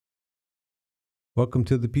Welcome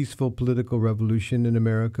to the Peaceful Political Revolution in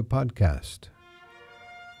America podcast.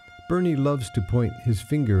 Bernie loves to point his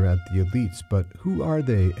finger at the elites, but who are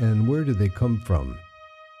they and where do they come from?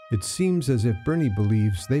 It seems as if Bernie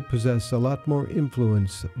believes they possess a lot more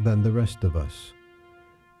influence than the rest of us.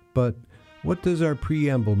 But what does our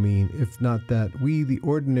preamble mean if not that we, the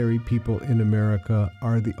ordinary people in America,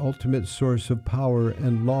 are the ultimate source of power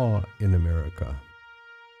and law in America?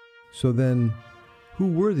 So then, who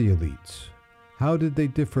were the elites? How did they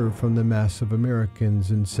differ from the mass of Americans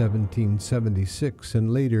in 1776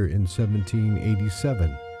 and later in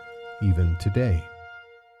 1787, even today?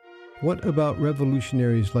 What about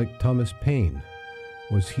revolutionaries like Thomas Paine?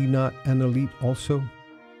 Was he not an elite also?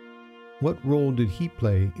 What role did he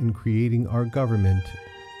play in creating our government,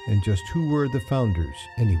 and just who were the founders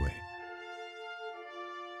anyway?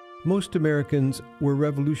 Most Americans were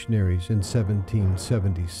revolutionaries in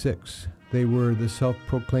 1776. They were the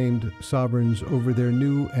self-proclaimed sovereigns over their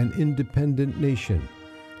new and independent nation,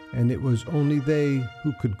 and it was only they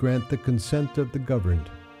who could grant the consent of the governed,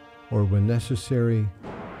 or when necessary,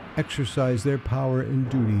 exercise their power and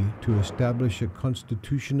duty to establish a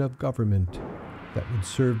constitution of government that would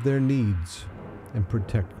serve their needs and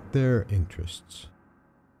protect their interests.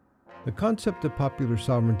 The concept of popular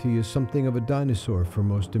sovereignty is something of a dinosaur for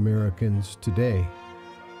most Americans today.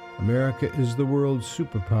 America is the world's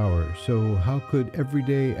superpower, so how could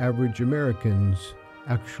everyday average Americans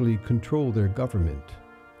actually control their government,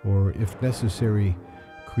 or, if necessary,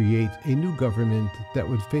 create a new government that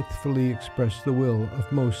would faithfully express the will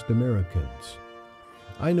of most Americans?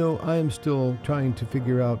 I know I am still trying to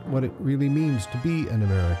figure out what it really means to be an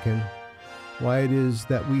American, why it is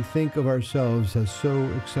that we think of ourselves as so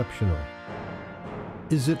exceptional.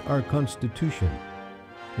 Is it our Constitution?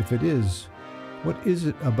 If it is, what is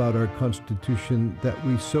it about our Constitution that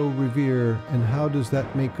we so revere, and how does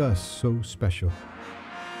that make us so special?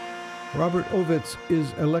 Robert Ovetz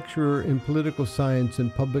is a lecturer in political science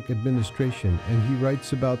and public administration, and he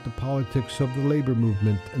writes about the politics of the labor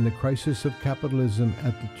movement and the crisis of capitalism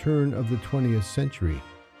at the turn of the 20th century.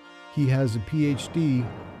 He has a PhD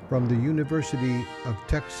from the University of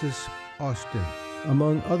Texas, Austin.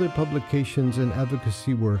 Among other publications and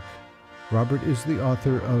advocacy work, Robert is the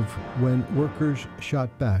author of When Workers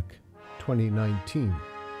Shot Back, 2019,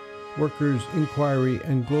 Workers' Inquiry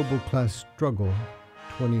and Global Class Struggle,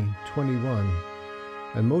 2021,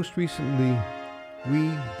 and most recently, We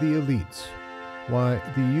the Elites, Why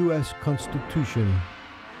the U.S. Constitution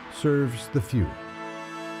Serves the Few.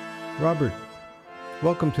 Robert,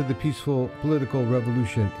 welcome to the Peaceful Political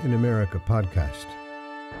Revolution in America podcast.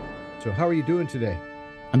 So how are you doing today?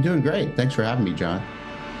 I'm doing great. Thanks for having me, John.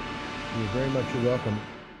 You're very much welcome.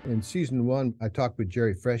 In season one, I talked with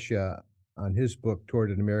Jerry Frescia on his book,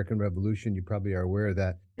 Toward an American Revolution. You probably are aware of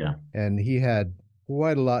that. Yeah. And he had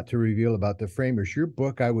quite a lot to reveal about the framers. Your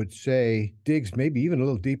book, I would say, digs maybe even a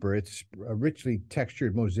little deeper. It's a richly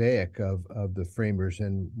textured mosaic of the framers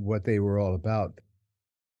and what they were all about.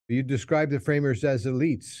 You describe the framers as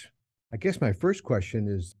elites. I guess my first question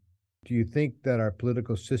is, do you think that our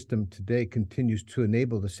political system today continues to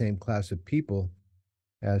enable the same class of people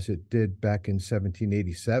as it did back in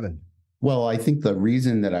 1787? Well, I think the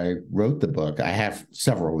reason that I wrote the book, I have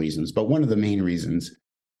several reasons, but one of the main reasons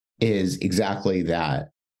is exactly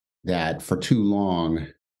that for too long,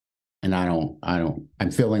 and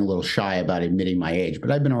I'm feeling a little shy about admitting my age,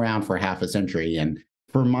 but I've been around for half a century, and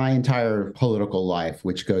for my entire political life,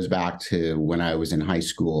 which goes back to when I was in high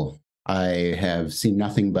school, I have seen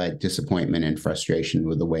nothing but disappointment and frustration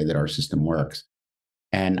with the way that our system works.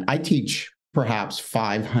 And I teach perhaps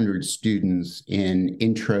 500 students in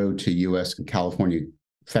Intro to U.S. and California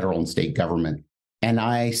federal and state government. And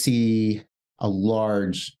I see a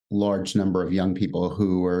large number of young people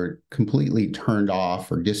who are completely turned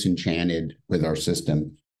off or disenchanted with our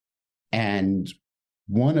system. And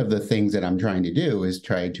one of the things that I'm trying to do is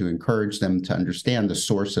try to encourage them to understand the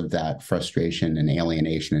source of that frustration and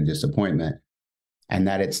alienation and disappointment, and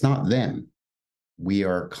that it's not them. We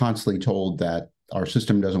are constantly told that our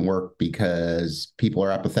system doesn't work because people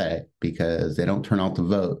are apathetic, because they don't turn out to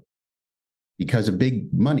vote, because of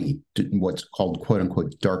big money, what's called quote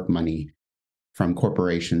unquote dark money from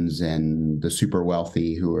corporations and the super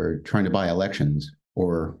wealthy who are trying to buy elections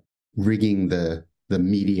or rigging the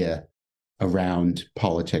media around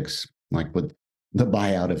politics, like with the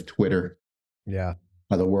buyout of Twitter. Yeah.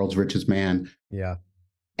 By the world's richest man. Yeah.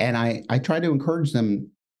 And I try to encourage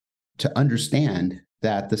them to understand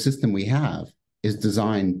that the system we have is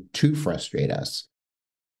designed to frustrate us.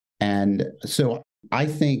 And so I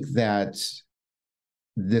think that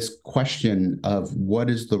this question of what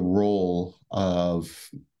is the role of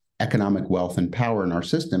economic wealth and power in our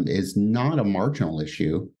system is not a marginal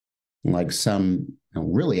issue, like some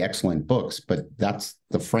really excellent books, but that's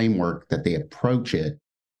the framework that they approach it.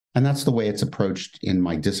 And that's the way it's approached in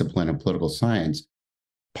my discipline of political science.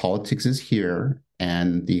 Politics is here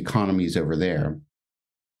and the economy is over there.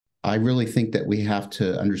 I really think that we have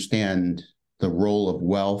to understand the role of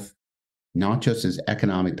wealth, not just as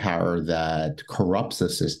economic power that corrupts the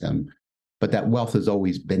system, but that wealth has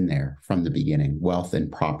always been there from the beginning, wealth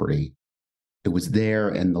and property. It was there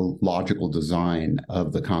in the logical design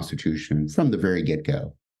of the Constitution from the very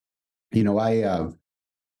get-go.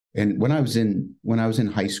 And when I was in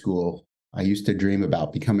high school, I used to dream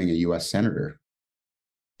about becoming a U.S. senator.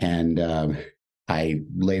 And I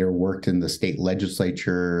later worked in the state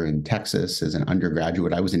legislature in Texas as an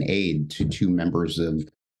undergraduate. I was an aide to two members of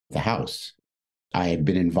the House. I had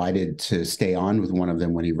been invited to stay on with one of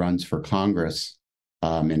them when he runs for Congress.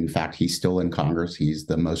 In fact, he's still in Congress. He's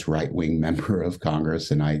the most right-wing member of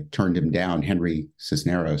Congress, and I turned him down, Henry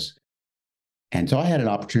Cisneros. And so I had an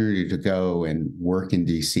opportunity to go and work in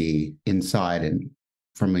D.C. inside, and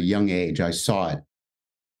from a young age, I saw it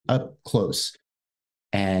up close.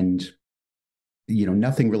 And,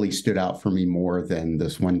 nothing really stood out for me more than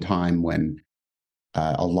this one time when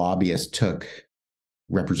a lobbyist took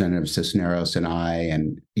Representative Cisneros and I,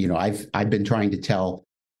 and, I've been trying to tell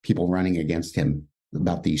people running against him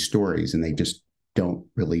about these stories, and they just don't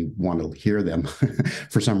really want to hear them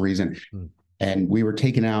for some reason. And we were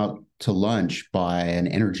taken out to lunch by an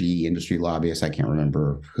energy industry lobbyist. I can't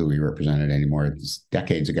remember who he represented anymore. It's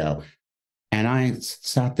decades ago. And I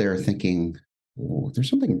sat there thinking, oh, there's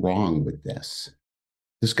something wrong with this.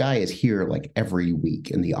 This guy is here like every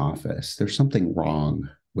week in the office. There's something wrong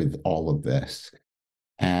with all of this.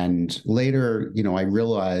 And later, I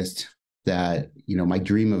realized that, my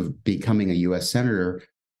dream of becoming a U.S. senator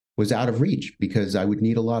was out of reach because I would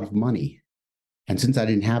need a lot of money. And since I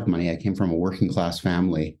didn't have money, I came from a working class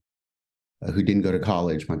family who didn't go to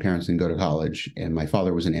college. My parents didn't go to college, and my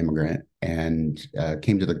father was an immigrant and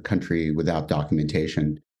came to the country without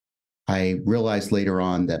documentation. I realized later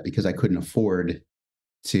on that because I couldn't afford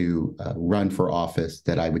to run for office,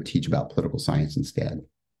 that I would teach about political science instead.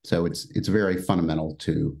 So it's very fundamental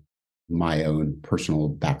to my own personal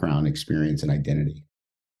background, experience, and identity.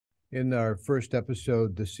 In our first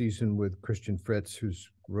episode this season with Christian Fritz, who's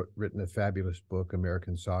written a fabulous book,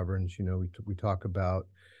 American Sovereigns, we talk about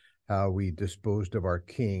how we disposed of our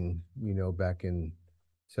king, back in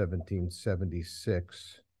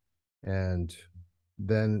 1776. And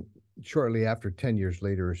then shortly after, 10 years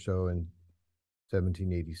later or so, in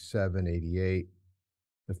 1787, 88,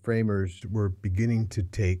 the framers were beginning to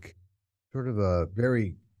take sort of a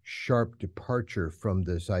very sharp departure from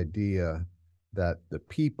this idea that the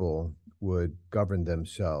people would govern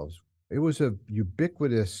themselves. It was a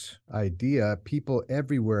ubiquitous idea. People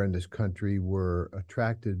everywhere in this country were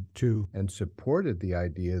attracted to and supported the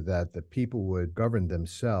idea that the people would govern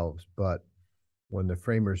themselves. But when the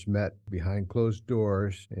framers met behind closed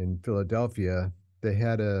doors in Philadelphia, they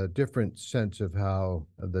had a different sense of how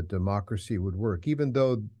the democracy would work, even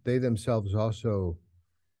though they themselves also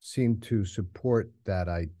seemed to support that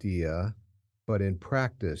idea. But in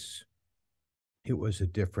practice, it was a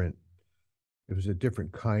different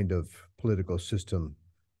kind of political system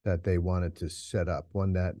that they wanted to set up,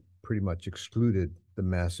 one that pretty much excluded the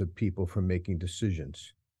mass of people from making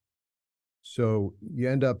decisions. So you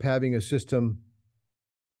end up having a system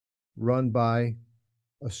run by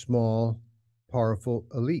a small, powerful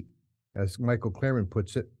elite. As Michael Claremont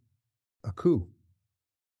puts it, a coup.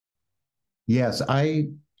 Yes, I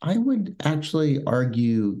would actually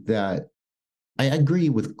argue that I agree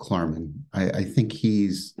with Claremont. I think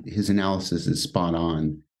his analysis is spot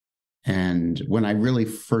on. And when I really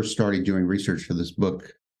first started doing research for this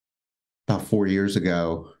book about 4 years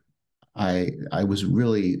ago, I was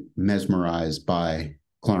really mesmerized by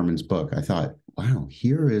Claremont's book. I thought, wow,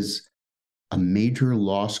 here is a major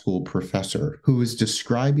law school professor who is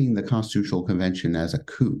describing the Constitutional Convention as a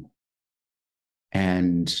coup.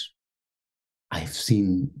 And I've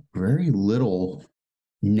seen very little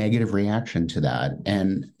negative reaction to that.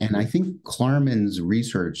 And I think Claremont's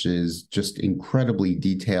research is just incredibly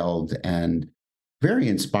detailed and very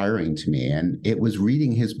inspiring to me. And it was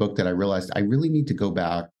reading his book that I realized I really need to go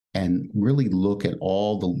back and really look at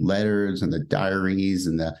all the letters and the diaries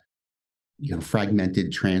and the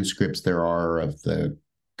fragmented transcripts there are of the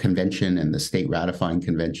convention and the state ratifying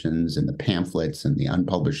conventions and the pamphlets and the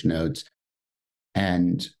unpublished notes.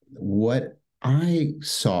 And what I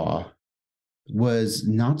saw was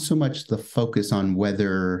not so much the focus on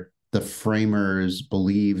whether the framers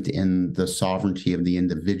believed in the sovereignty of the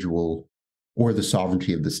individual or the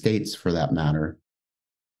sovereignty of the states for that matter,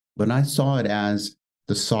 but I saw it as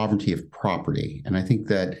the sovereignty of property. And I think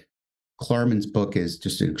that Klarman's book is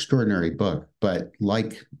just an extraordinary book, but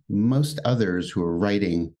like most others who are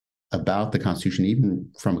writing about the Constitution,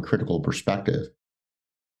 even from a critical perspective,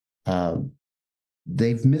 uh,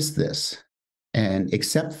 they've missed this. And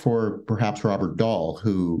except for perhaps Robert Dahl,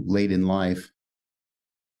 who late in life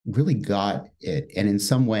really got it. And in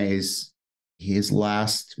some ways, his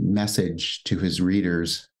last message to his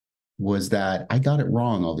readers was that I got it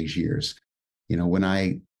wrong all these years. When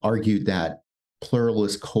I argued that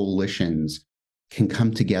pluralist coalitions can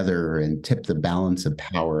come together and tip the balance of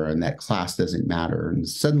power and that class doesn't matter. And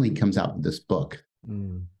suddenly he comes out with this book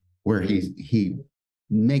where he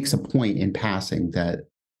makes a point in passing that,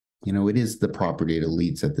 it is the property of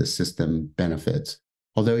elites that this system benefits.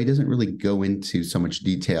 Although he doesn't really go into so much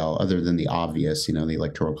detail other than the obvious, the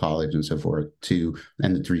Electoral College and so forth,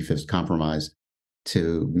 and the Three-Fifths Compromise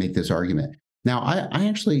to make this argument. Now, I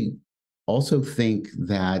actually also think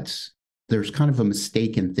that there's kind of a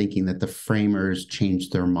mistake in thinking that the framers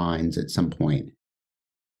changed their minds at some point.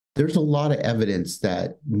 There's a lot of evidence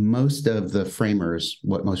that most of the framers,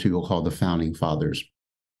 what most people call the founding fathers,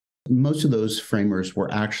 most of those framers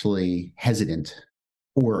were actually hesitant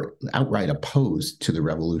or outright opposed to the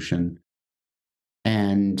revolution.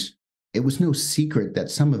 And it was no secret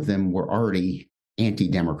that some of them were already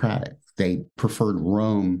anti-democratic. They preferred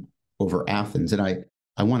Rome over Athens. And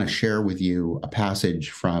I want to share with you a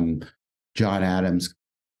passage from John Adams'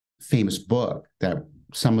 famous book that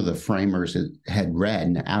some of the framers had read.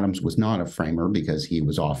 And Adams was not a framer because he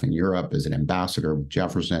was off in Europe as an ambassador with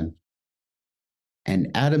Jefferson.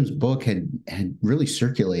 And Adams' book had really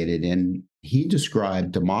circulated, and he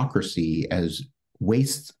described democracy as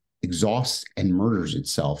wastes, exhausts, and murders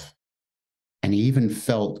itself. And he even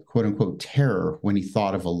felt, quote unquote, terror when he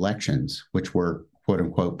thought of elections, which were, quote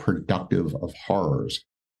unquote, productive of horrors.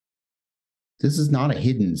 This is not a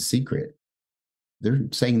hidden secret. They're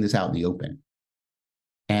saying this out in the open.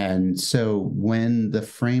 And so when the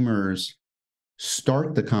framers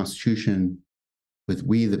start the Constitution with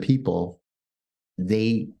 "we the people,"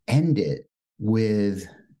 they end it with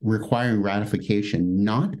requiring ratification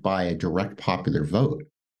not by a direct popular vote.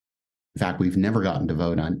 In fact, we've never gotten to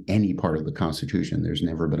vote on any part of the Constitution. There's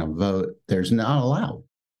never been a vote. There's not allowed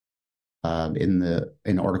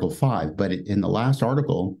in Article 5. But in the last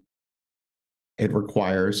article, it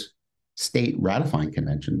requires state ratifying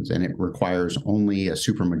conventions, and it requires only a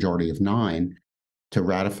supermajority of 9 to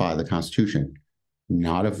ratify the Constitution.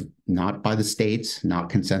 Not by the states, not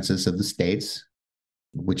consensus of the states,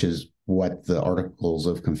 which is what the Articles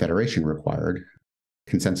of Confederation required,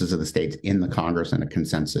 consensus of the states in the Congress and a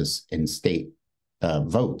consensus in state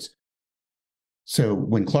votes. So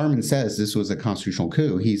when Klarman says this was a constitutional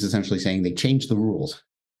coup, he's essentially saying they changed the rules.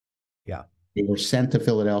 Yeah. They were sent to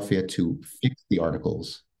Philadelphia to fix the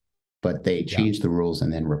articles, but they changed the rules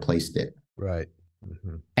and then replaced it. Right.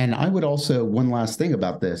 Mm-hmm. And I would also, one last thing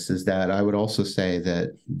about this is that I would also say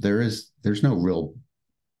that there's no real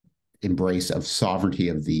embrace of sovereignty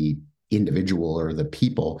of the individual or the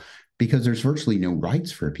people, because there's virtually no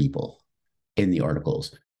rights for people in the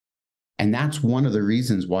articles. And that's one of the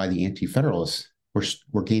reasons why the anti-federalists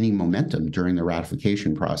were gaining momentum during the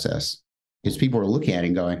ratification process, is people were looking at it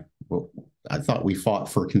and going, well, I thought we fought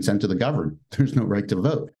for consent to the governed. There's no right to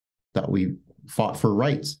vote. I thought we fought for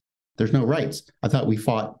rights. There's no rights. I thought we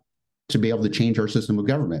fought to be able to change our system of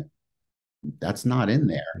government. That's not in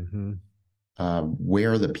there. Mm-hmm.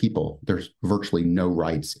 Where are the people? There's virtually no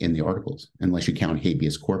rights in the articles, unless you count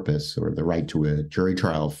habeas corpus or the right to a jury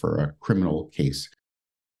trial for a criminal case.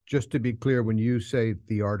 Just to be clear, when you say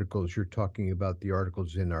the articles, you're talking about the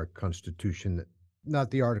articles in our Constitution,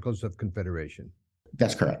 not the Articles of Confederation.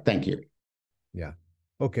 That's correct. Thank you. Yeah.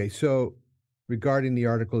 Okay. So regarding the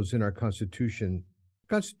articles in our Constitution,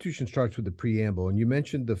 the Constitution starts with the preamble, and you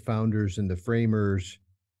mentioned the founders and the framers,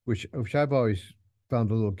 which I've always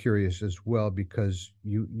found a little curious as well, because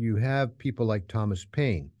you have people like Thomas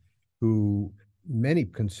Paine, who many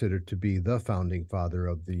consider to be the founding father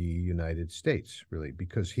of the United States, really,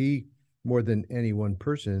 because he, more than any one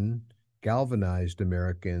person, galvanized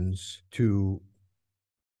Americans to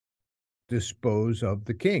dispose of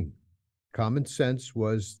the king. Common Sense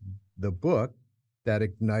was the book that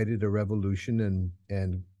ignited a revolution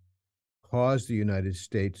and caused the United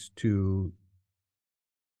States to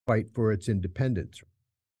fight for its independence.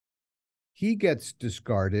 He gets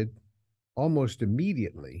discarded almost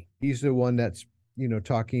immediately. He's the one that's,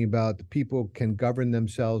 talking about the people can govern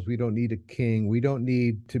themselves. We don't need a king. We don't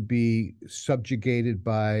need to be subjugated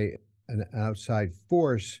by an outside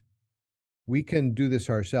force. We can do this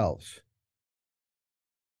ourselves.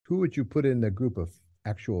 Who would you put in the group of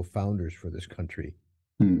actual founders for this country?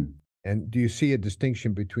 Hmm. And do you see a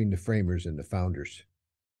distinction between the framers and the founders?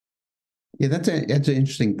 Yeah, that's an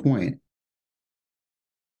interesting point.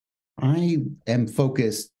 I am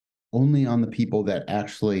focused only on the people that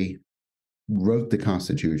actually wrote the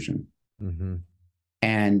Constitution Mm-hmm.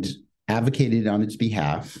 and advocated on its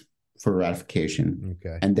behalf for ratification.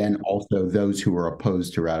 Okay. And then also those who were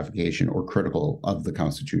opposed to ratification or critical of the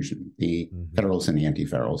Constitution, the Federalists and the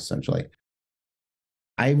Anti-Federalists, essentially.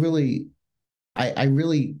 I really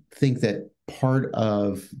think that part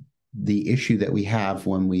of the issue that we have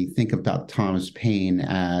when we think about Thomas Paine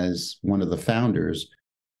as one of the founders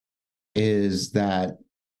is that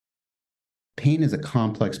Paine is a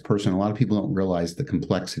complex person. A lot of people don't realize the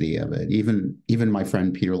complexity of it. Even my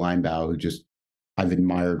friend Peter Linebaugh, who just I've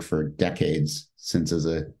admired for decades since as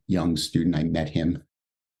a young student, I met him.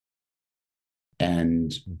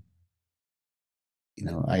 And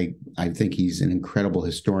I think he's an incredible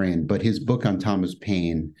historian, but his book on Thomas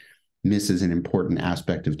Paine misses an important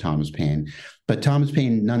aspect of Thomas Paine. But Thomas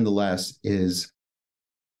Paine, nonetheless, he's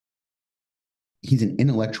an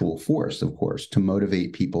intellectual force, of course, to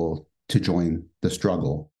motivate people to join the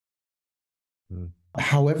struggle.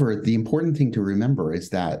 However, the important thing to remember is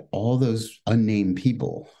that all those unnamed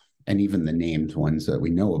people, and even the named ones that we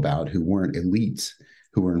know about who weren't elites,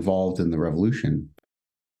 who were involved in the revolution,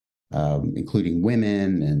 including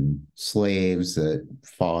women and slaves that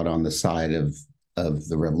fought on the side of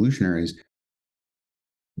the revolutionaries,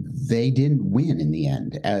 they didn't win in the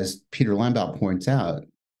end. As Peter Linebaugh points out,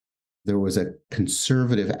 there was a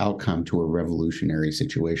conservative outcome to a revolutionary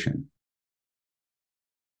situation.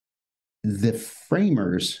 The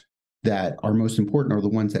framers that are most important are the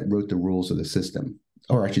ones that wrote the rules of the system,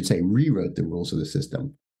 or I should say rewrote the rules of the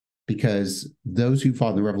system, because those who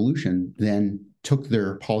fought in the revolution then took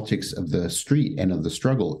their politics of the street and of the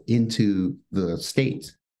struggle into the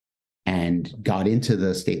states and got into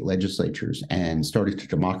the state legislatures and started to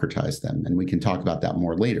democratize them. And we can talk about that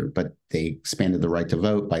more later, but they expanded the right to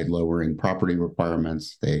vote by lowering property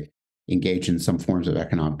requirements. They engaged in some forms of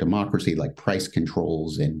economic democracy like price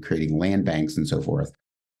controls and creating land banks and so forth.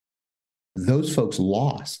 Those folks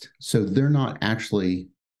lost. So they're not actually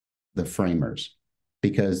the framers,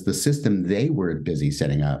 because the system they were busy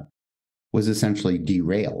setting up was essentially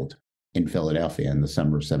derailed in Philadelphia in the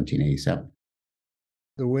summer of 1787.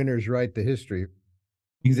 The winners write the history.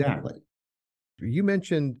 Exactly. You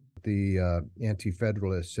mentioned the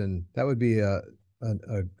Anti-Federalists, and that would be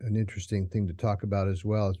an interesting thing to talk about as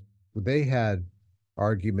well. They had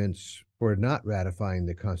arguments for not ratifying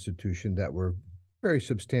the Constitution that were very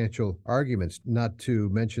substantial arguments, not to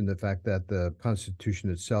mention the fact that the Constitution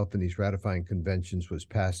itself and these ratifying conventions was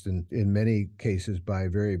passed in many cases by a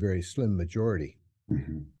very, very slim majority.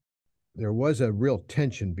 Mm-hmm. There was a real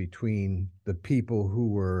tension between the people who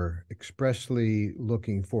were expressly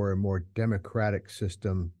looking for a more democratic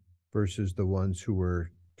system versus the ones who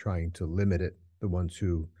were trying to limit it, the ones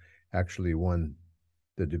who actually won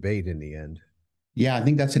the debate in the end. Yeah, I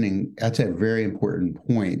think that's a very important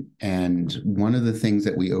point. And one of the things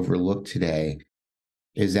that we overlook today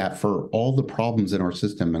is that for all the problems in our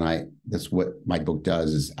system, and that's what my book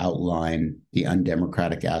does, is outline the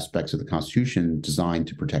undemocratic aspects of the Constitution designed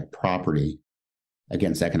to protect property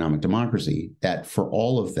against economic democracy, that for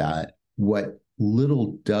all of that, what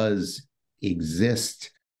little does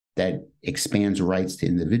exist that expands rights to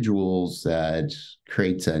individuals, that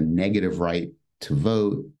creates a negative right to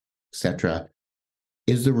vote, etc.,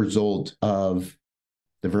 is the result of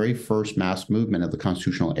the very first mass movement of the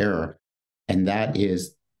constitutional era, and that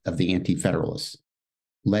is of the Anti-Federalists,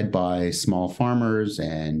 led by small farmers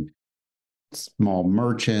and small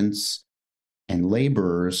merchants and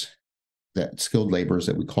laborers, that skilled laborers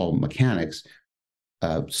that we call mechanics,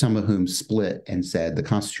 some of whom split and said the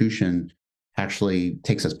Constitution actually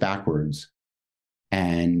takes us backwards.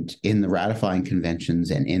 And in the ratifying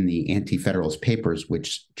conventions and in the Anti-Federalist papers,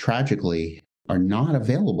 which tragically are not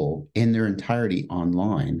available in their entirety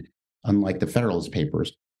online, unlike the Federalist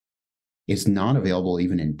papers, it's not available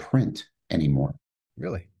even in print anymore.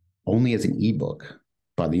 Really? Only as an ebook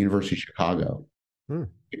by the University of Chicago,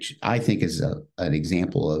 which I think is an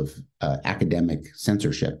example of academic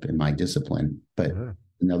censorship in my discipline, but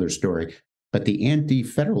another story. But the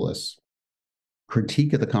Anti-Federalist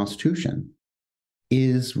critique of the Constitution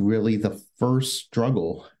is really the first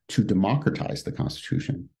struggle to democratize the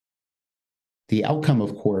Constitution. The outcome,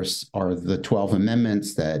 of course, are the 12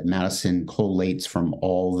 amendments that Madison collates from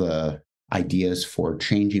all the ideas for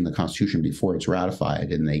changing the Constitution before it's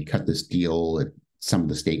ratified. And they cut this deal at some of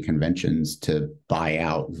the state conventions to buy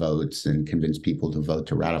out votes and convince people to vote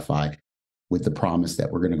to ratify. with the promise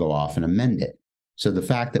that we're going to go off and amend it. So the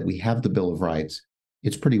fact that we have the Bill of Rights,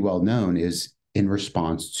 it's pretty well known, is in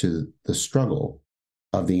response to the struggle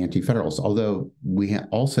of the Anti-Federalists. Although we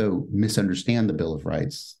also misunderstand the Bill of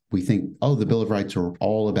Rights. We think, oh, the Bill of Rights are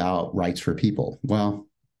all about rights for people. Well,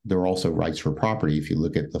 there are also rights for property. If you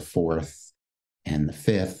look at the Fourth and the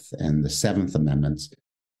Fifth and the Seventh Amendments,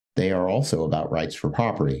 they are also about rights for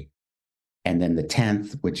property. And then the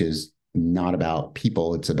 10th, which is not about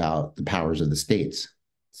people, it's about the powers of the states.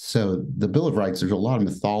 So the Bill of Rights, there's a lot of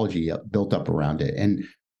mythology built up around it. And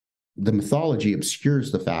the mythology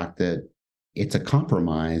obscures the fact that it's a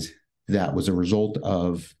compromise that was a result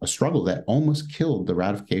of a struggle that almost killed the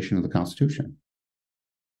ratification of the Constitution.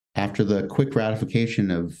 After the quick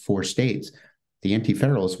ratification of 4 states, the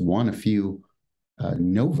Anti-Federalists won a few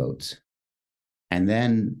no votes. And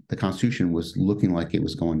then the Constitution was looking like it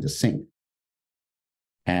was going to sink.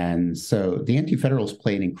 And so the Anti-Federalists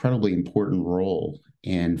play an incredibly important role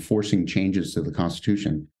in forcing changes to the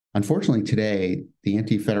Constitution. Unfortunately, today, the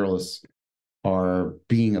Anti-Federalists are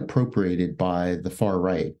being appropriated by the far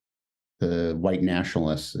right, the white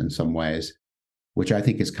nationalists in some ways, which I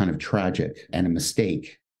think is kind of tragic and a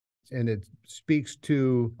mistake. And it speaks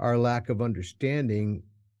to our lack of understanding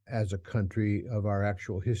as a country of our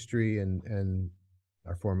actual history and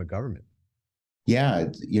our form of government. Yeah,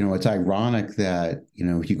 it's ironic that,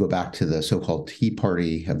 if you go back to the so-called Tea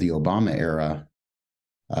Party of the Obama era,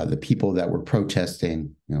 the people that were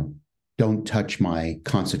protesting, don't touch my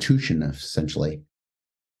Constitution, essentially,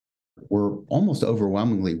 were almost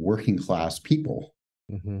overwhelmingly working class people.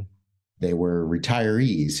 Mm-hmm. They were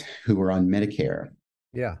retirees who were on Medicare.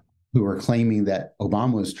 Yeah. Who were claiming that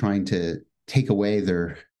Obama was trying to take away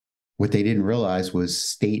what they didn't realize was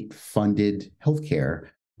state-funded healthcare.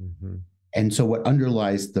 Mm-hmm. And so what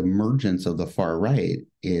underlies the emergence of the far right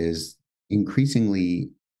is increasingly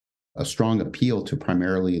a strong appeal to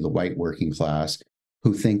primarily the white working class,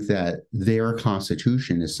 who think that their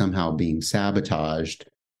Constitution is somehow being sabotaged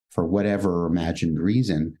for whatever imagined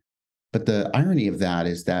reason. But the irony of that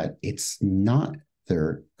is that it's not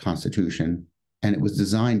their Constitution, and it was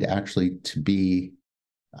designed actually to be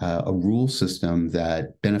a rule system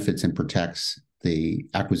that benefits and protects the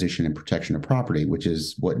acquisition and protection of property, which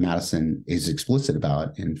is what Madison is explicit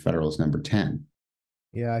about in Federalist Number 10.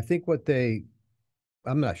 Yeah, I think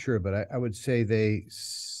I'm not sure, but I would say they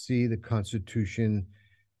see the Constitution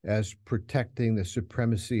as protecting the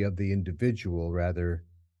supremacy of the individual rather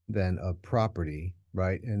than of property,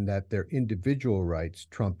 right? And that their individual rights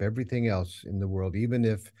trump everything else in the world. Even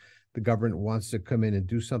if the government wants to come in and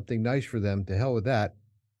do something nice for them, to hell with that.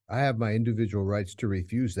 I have my individual rights to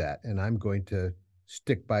refuse that, and I'm going to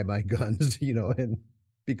stick by my guns, and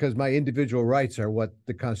because my individual rights are what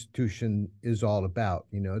the Constitution is all about.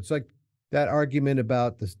 It's like that argument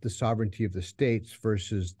about the sovereignty of the states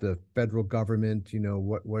versus the federal government,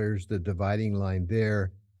 where's the dividing line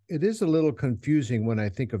there? It is a little confusing when I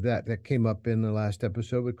think of that. That came up in the last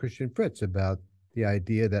episode with Christian Fritz about the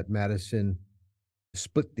idea that Madison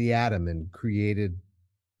split the atom and created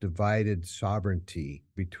divided sovereignty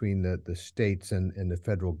between the states and the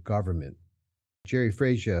federal government. Jerry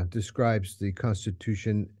Frazier describes the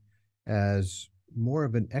Constitution as more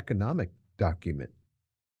of an economic document.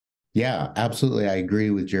 Yeah, absolutely. I agree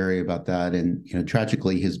with Jerry about that. And,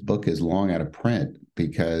 tragically, his book is long out of print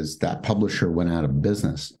because that publisher went out of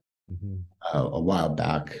business a while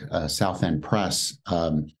back, South End Press.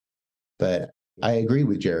 But I agree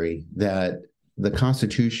with Jerry that the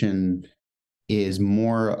Constitution is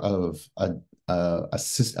more of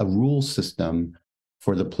a rule system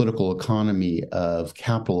for the political economy of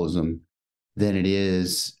capitalism than it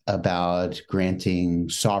is about granting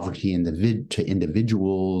sovereignty to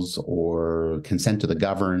individuals or consent to the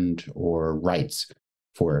governed or rights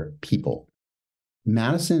for people.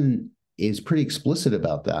 Madison is pretty explicit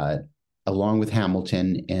about that, along with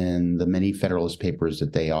Hamilton in the many Federalist papers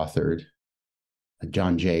that they authored.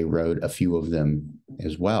 John Jay wrote a few of them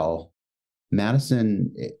as well.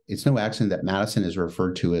 Madison, it's no accident that Madison is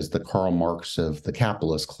referred to as the Karl Marx of the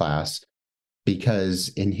capitalist class, because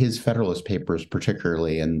in his Federalist papers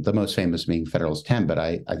particularly, and the most famous being Federalist 10, but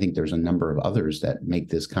I think there's a number of others that make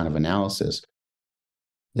this kind of analysis,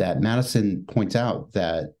 that Madison points out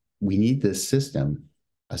that we need this system,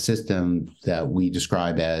 a system that we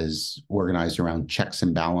describe as organized around checks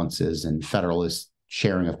and balances and federalist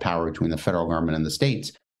sharing of power between the federal government and the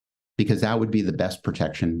states, because that would be the best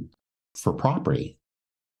protection for property.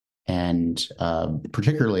 And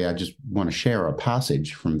particularly, I just want to share a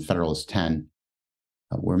passage from Federalist 10,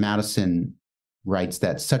 where Madison writes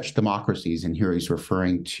that such democracies, and here he's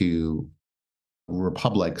referring to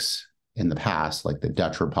republics in the past, like the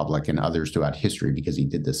Dutch Republic and others throughout history, because he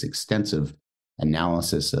did this extensive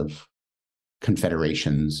analysis of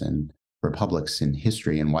confederations and republics in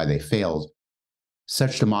history and why they failed.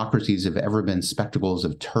 Such democracies have ever been spectacles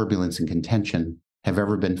of turbulence and contention, have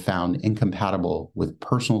ever been found incompatible with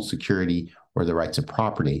personal security or the rights of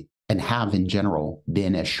property, and have in general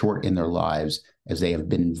been as short in their lives as they have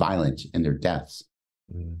been violent in their deaths.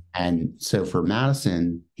 And so for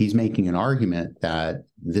Madison, he's making an argument that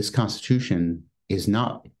this Constitution is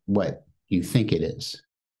not what you think it is.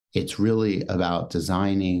 It's really about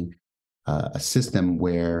designing a system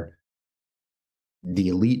where the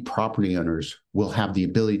elite property owners will have the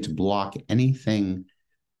ability to block anything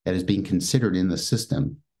that is being considered in the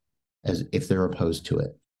system as if they're opposed to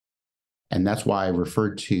it. And that's why I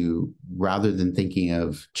referred to, rather than thinking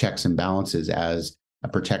of checks and balances as a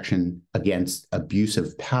protection against abuse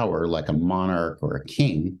of power like a monarch or a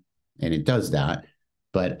king, and it does that,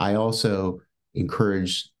 but I also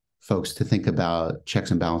encourage folks to think about checks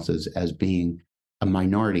and balances as being a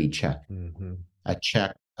minority check, a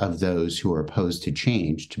check of those who are opposed to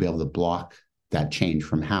change to be able to block that change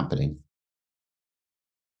from happening.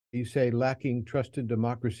 You say, lacking trust in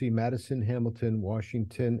democracy, Madison, Hamilton,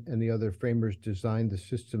 Washington, and the other framers designed the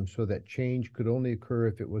system so that change could only occur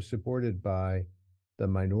if it was supported by the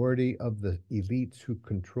minority of the elites who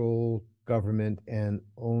control government and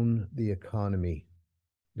own the economy.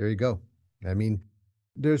 There you go. I mean,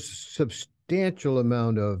 there's substantial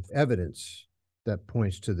amount of evidence that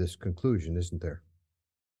points to this conclusion, isn't there?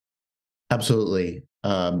 Absolutely.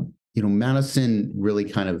 Madison really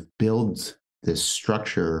kind of builds this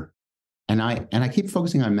structure. And I keep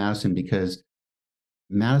focusing on Madison because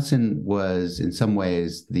Madison was in some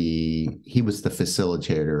ways he was the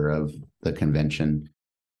facilitator of the convention.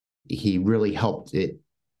 He really helped it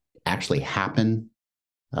actually happen.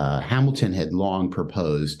 Hamilton had long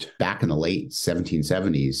proposed back in the late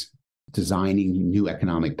 1770s, designing new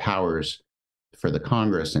economic powers for the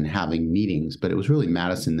Congress and having meetings, but it was really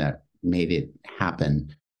Madison that made it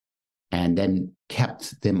happen and then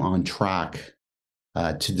kept them on track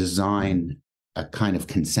to design a kind of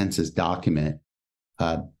consensus document.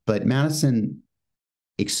 But Madison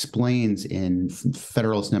explains in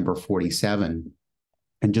Federalist number 47,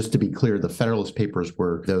 and just to be clear, the Federalist Papers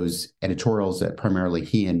were those editorials that primarily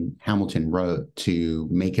he and Hamilton wrote to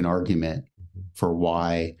make an argument for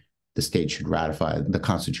why the state should ratify the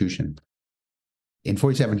Constitution. In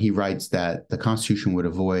 47, he writes that the Constitution would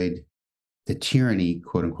avoid the tyranny,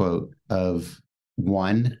 quote unquote, of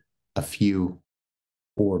one, a few,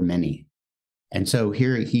 or many. And so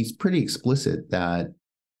here he's pretty explicit that,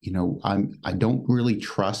 I don't really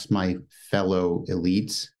trust my fellow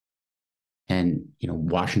elites. And,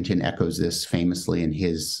 Washington echoes this famously in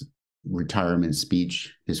his retirement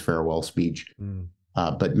speech, his farewell speech.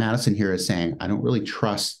 But Madison here is saying, I don't really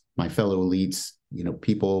trust my fellow elites.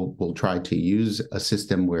 People will try to use a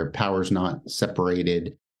system where power is not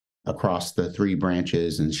separated across the three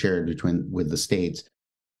branches and shared with the states,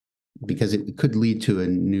 because it could lead to a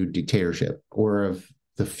new dictatorship or of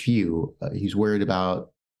the few. He's worried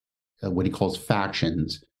about what he calls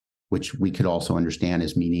factions, which we could also understand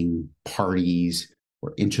as meaning parties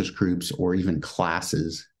or interest groups or even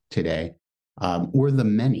classes today, or the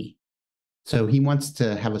many. So he wants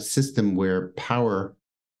to have a system where power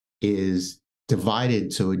is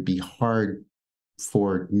divided so it'd be hard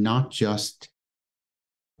for not just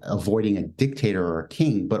avoiding a dictator or a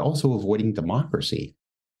king, but also avoiding democracy.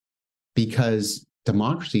 Because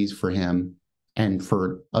democracies for him and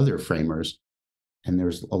for other framers, and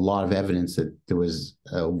there's a lot of evidence that there was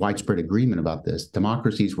a widespread agreement about this,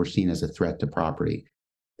 democracies were seen as a threat to property,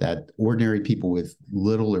 that ordinary people with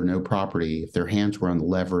little or no property, if their hands were on the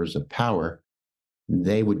levers of power,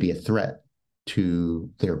 they would be a threat to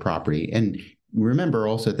their property. And remember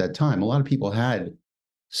also at that time, a lot of people had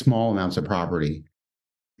small amounts of property.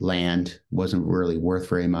 Land wasn't really worth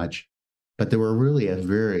very much, but there were really a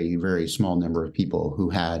very, very small number of people who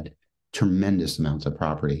had tremendous amounts of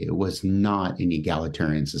property. It was not an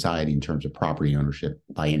egalitarian society in terms of property ownership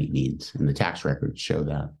by any means, and the tax records show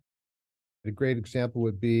that. A great example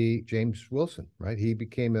would be James Wilson, right? He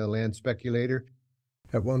became a land speculator.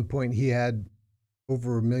 At one point, he had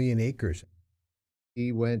over 1 million acres.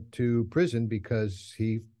 He went to prison because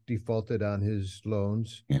he defaulted on his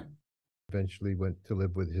loans. Yeah. Eventually went to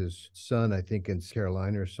live with his son, I think in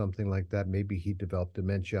Carolina or something like that. Maybe he developed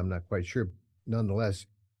dementia. I'm not quite sure. Nonetheless,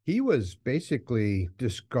 he was basically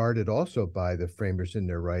discarded also by the framers in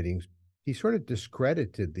their writings. He sort of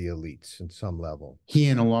discredited the elites in some level. He,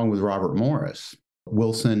 and along with Robert Morris,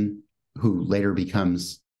 Wilson, who later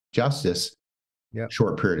becomes justice, Yeah.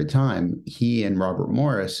 short period of time, he and Robert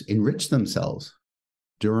Morris enriched themselves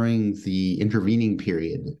during the intervening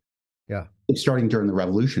period. Yeah. Starting during the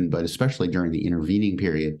Revolution, but especially during the intervening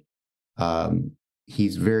period.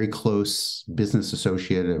 He's very close business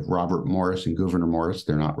associate of Robert Morris and Gouverneur Morris.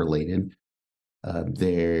 They're not related.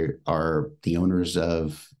 They are the owners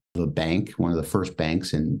of a bank, one of the first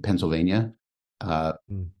banks in Pennsylvania.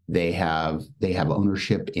 They have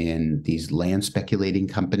ownership in these land speculating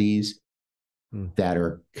companies that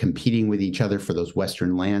are competing with each other for those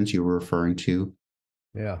Western lands you were referring to.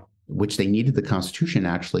 Yeah. Which they needed the Constitution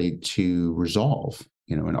actually to resolve.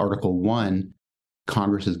 In Article 1,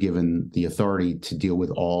 Congress is given the authority to deal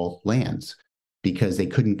with all lands because they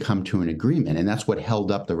couldn't come to an agreement. And that's what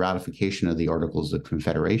held up the ratification of the Articles of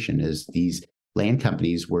Confederation, is these land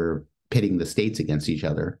companies were pitting the states against each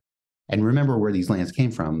other. And remember where these lands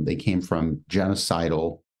came from. They came from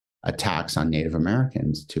genocidal attacks on Native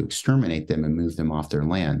Americans to exterminate them and move them off their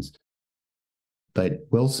lands. But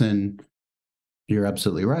Wilson, you're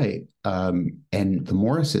absolutely right. And the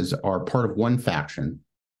Morrises are part of one faction,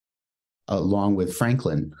 along with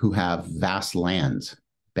Franklin, who have vast lands.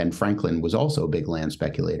 Ben Franklin was also a big land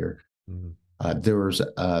speculator. There's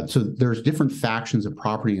different factions of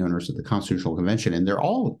property owners at the Constitutional Convention, and they're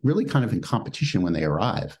all really kind of in competition when they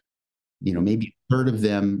arrive. Maybe a third of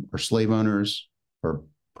them are slave owners or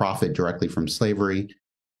profit directly from slavery.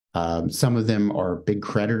 Some of them are big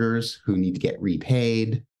creditors who need to get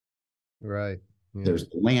repaid. Right. Yeah. There's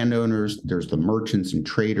the landowners, there's the merchants and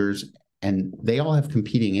traders, and they all have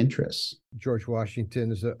competing interests. George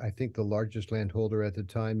Washington is, I think, the largest landholder at the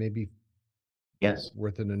time, maybe. Yes.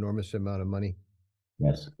 Worth an enormous amount of money.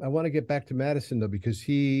 Yes. I want to get back to Madison, though, because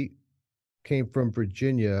he came from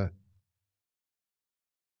Virginia,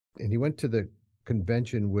 and he went to the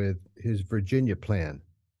convention with his Virginia plan.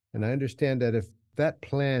 And I understand that if that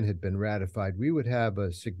plan had been ratified, we would have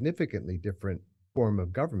a significantly different form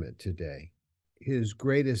of government today. His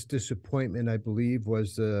greatest disappointment, I believe,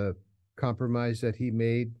 was the compromise that he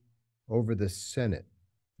made over the Senate.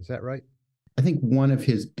 Is that right? I think one of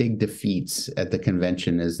his big defeats at the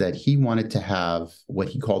convention is that he wanted to have what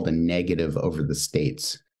he called a negative over the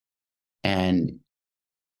states. And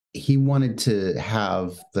he wanted to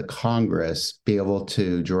have the Congress be able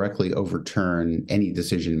to directly overturn any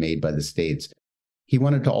decision made by the states. He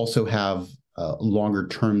wanted to also have longer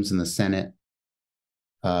terms in the Senate.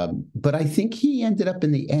 But I think he ended up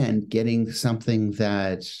in the end getting something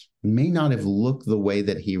that may not have looked the way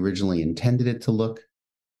that he originally intended it to look,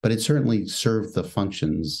 but it certainly served the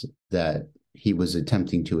functions that he was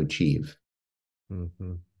attempting to achieve.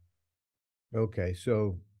 Mm-hmm. Okay,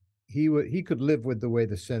 so he could live with the way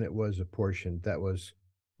the Senate was apportioned. That was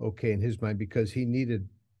okay in his mind because he needed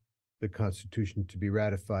the Constitution to be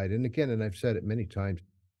ratified. And again, and I've said it many times,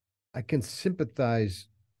 I can sympathize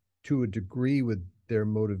to a degree with their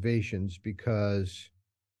motivations because,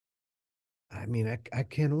 I mean, I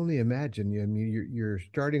can only imagine. I mean, you're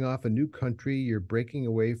starting off a new country. You're breaking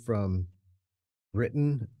away from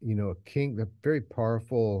Britain. A very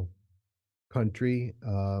powerful country.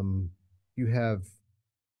 You have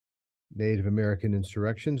Native American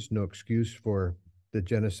insurrections, no excuse for the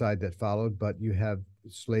genocide that followed, but you have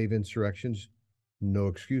slave insurrections, no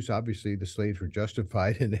excuse. Obviously, the slaves were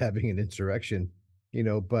justified in having an insurrection.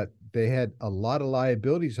 But they had a lot of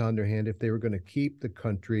liabilities on their hand if they were going to keep the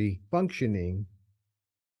country functioning.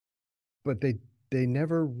 But they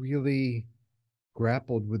never really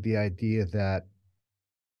grappled with the idea that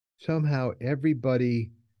somehow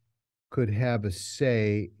everybody could have a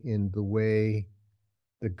say in the way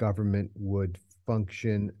the government would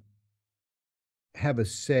function, have a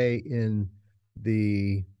say in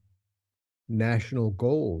the national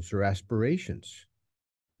goals or aspirations.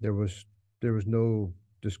 There was no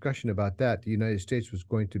discussion about that. The United States was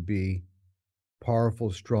going to be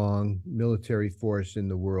powerful, strong military force in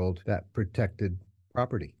the world that protected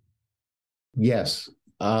property. Yes.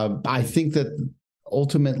 I think that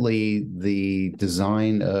ultimately the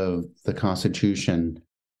design of the Constitution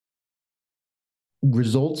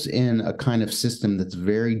results in a kind of system that's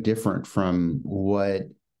very different from what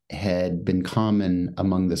had been common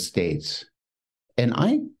among the states. And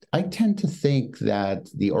I tend to think that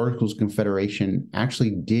the Articles of Confederation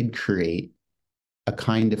actually did create a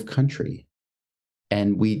kind of country.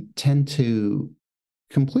 And we tend to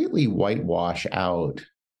completely whitewash out,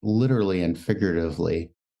 literally and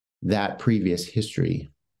figuratively, that previous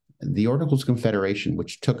history. The Articles of Confederation,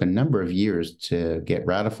 which took a number of years to get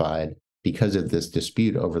ratified because of this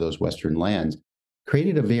dispute over those Western lands,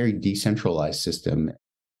 created a very decentralized system.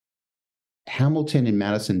 Hamilton and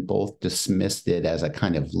Madison both dismissed it as a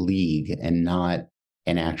kind of league and not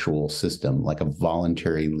an actual system, like a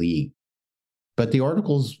voluntary league. But the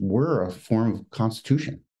Articles were a form of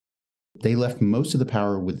constitution. They left most of the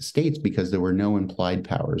power with the states because there were no implied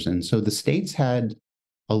powers. And so the states had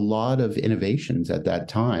a lot of innovations at that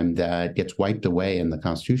time that gets wiped away in the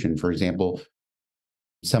Constitution. For example,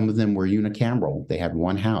 some of them were unicameral. They had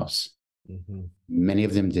one house. Mm-hmm. Many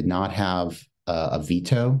of them did not have a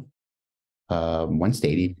veto. One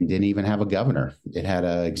state didn't even have a governor. It had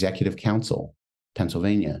an executive council,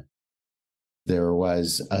 Pennsylvania. There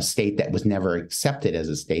was a state that was never accepted as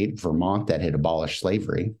a state, Vermont, that had abolished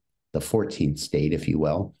slavery, the 14th state, if you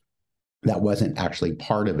will. That wasn't actually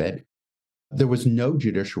part of it. There was no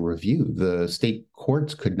judicial review. The state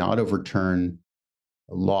courts could not overturn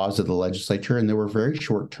laws of the legislature, and there were very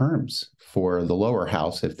short terms for the lower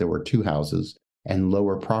house if there were two houses, and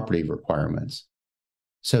lower property requirements.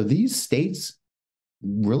 So these states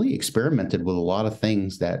really experimented with a lot of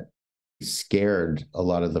things that scared a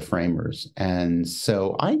lot of the framers. And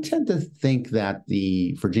so I tend to think that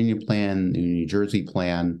the Virginia plan, the New Jersey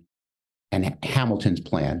plan, and Hamilton's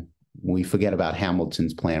plan, we forget about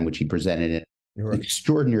Hamilton's plan, which he presented in an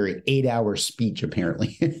extraordinary 8-hour speech,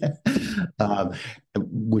 apparently,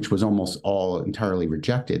 which was almost all entirely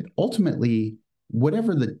rejected. Ultimately,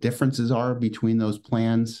 whatever the differences are between those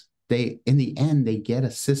plans, in the end, they get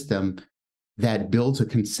a system that builds a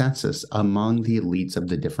consensus among the elites of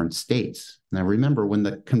the different states. Now, remember, when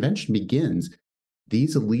the convention begins,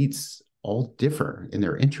 these elites all differ in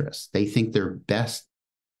their interests. They think their best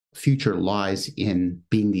future lies in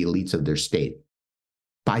being the elites of their state.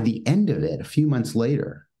 By the end of it, a few months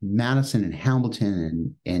later, Madison and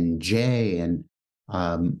Hamilton and Jay and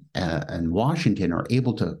Washington are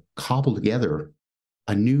able to cobble together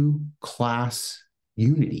a new class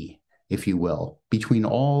unity, if you will, between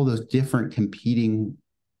all those different competing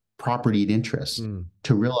propertied interests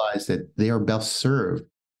to realize that they are best served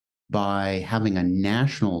by having a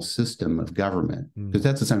national system of government, because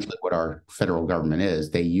that's essentially what our federal government is.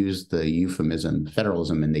 They use the euphemism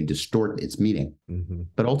federalism and they distort its meaning.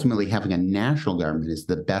 But ultimately, having a national government is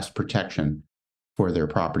the best protection for their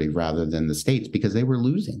property rather than the states, because they were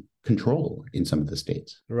losing control in some of the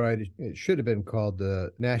states. Right. It should have been called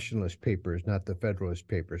the Nationalist Papers, not the Federalist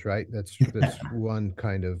Papers, right? That's one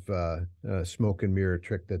kind of smoke and mirror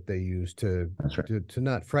trick that they use to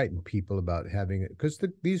not frighten people about having it, because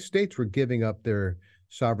these states were giving up their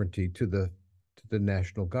sovereignty to the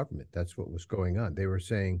national government. That's what was going on. They were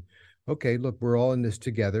saying, okay, look, we're all in this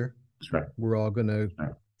together. That's right. We're all going to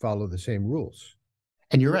follow the same rules.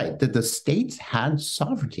 And you're right, that the states had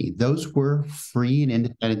sovereignty. Those were free and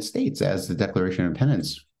independent states, as the Declaration of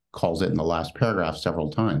Independence calls it in the last paragraph several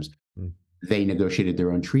times. They negotiated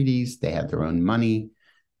their own treaties. They had their own money.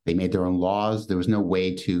 They made their own laws. There was no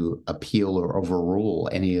way to appeal or overrule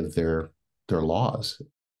any of their laws.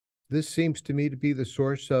 This seems to me to be the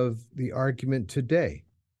source of the argument today.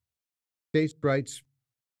 States' rights,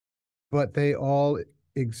 but they all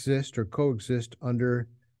exist or coexist under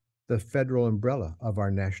the federal umbrella of our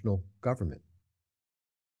national government.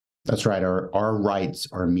 That's right. Our rights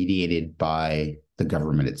are mediated by the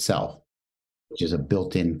government itself, which is a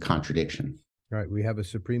built-in contradiction. Right. We have a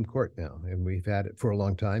Supreme Court now, and we've had it for a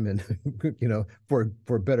long time. And,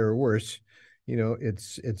 for better or worse,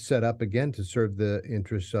 it's set up again to serve the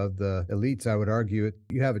interests of the elites. I would argue it.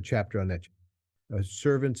 You have a chapter on that.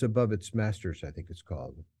 Servants above its masters, I think it's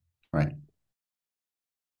called. Right.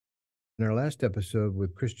 In our last episode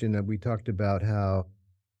with Christian, we talked about how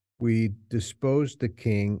we disposed the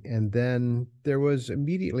king, and then there was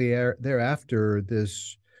immediately thereafter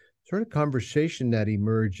this sort of conversation that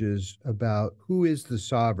emerges about who is the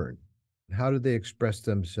sovereign, how do they express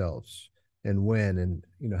themselves, and when, and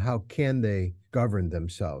how can they govern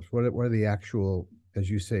themselves? What are the actual,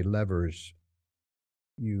 as you say, levers?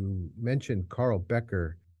 You mentioned Carl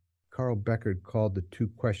Becker. Carl Becker called the two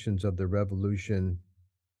questions of the revolution.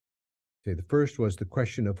 The first was the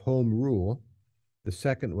question of home rule. The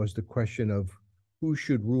second was the question of who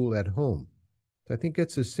should rule at home. So I think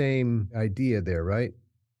it's the same idea there, right?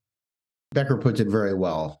 Becker puts it very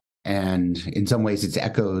well. And in some ways, it's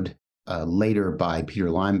echoed later by Peter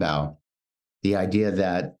Linebaugh. The idea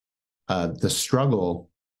that the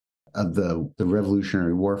struggle of the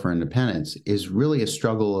Revolutionary War for Independence is really a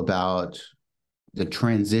struggle about the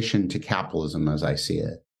transition to capitalism, as I see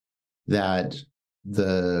it. That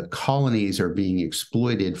the colonies are being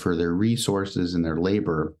exploited for their resources and their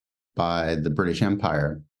labor by the British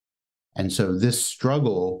Empire. And so this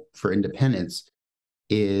struggle for independence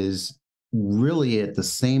is really at the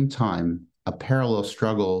same time a parallel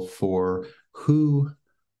struggle for who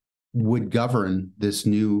would govern this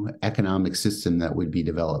new economic system that would be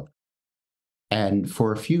developed. And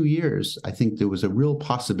for a few years, I think there was a real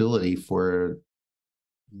possibility for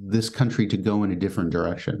this country to go in a different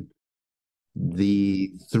direction.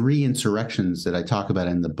 The three insurrections that I talk about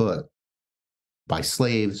in the book, by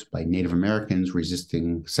slaves, by Native Americans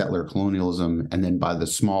resisting settler colonialism, and then by the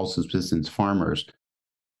small subsistence farmers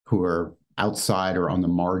who are outside or on the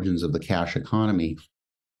margins of the cash economy,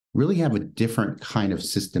 really have a different kind of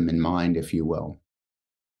system in mind, if you will.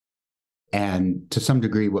 And to some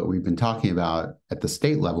degree, what we've been talking about at the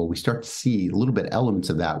state level, we start to see a little bit elements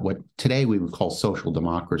of that, what today we would call social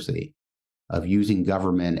democracy, of using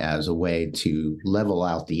government as a way to level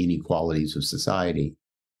out the inequalities of society.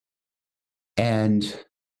 And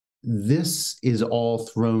this is all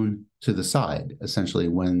thrown to the side, essentially,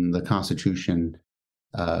 when the Constitution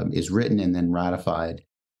is written and then ratified.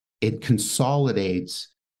 It consolidates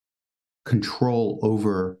control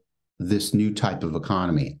over this new type of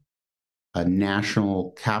economy, a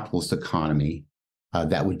national capitalist economy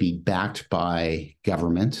that would be backed by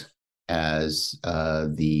government as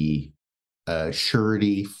the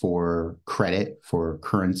surety for credit, for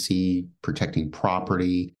currency, protecting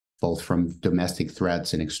property, both from domestic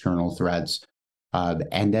threats and external threats,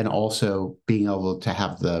 and then also being able to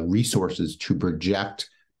have the resources to project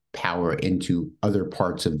power into other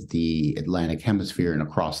parts of the Atlantic Hemisphere and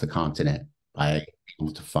across the continent by being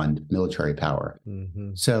able to fund military power.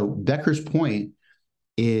 Mm-hmm. So Becker's point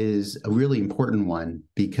is a really important one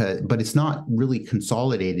but it's not really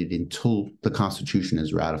consolidated until the Constitution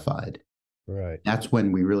is ratified. Right. That's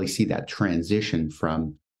when we really see that transition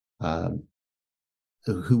from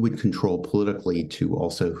who would control politically to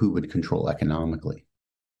also who would control economically.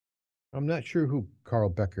 I'm not sure who Carl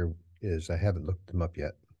Becker is. I haven't looked him up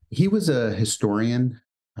yet. He was a historian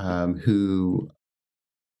who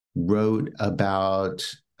wrote about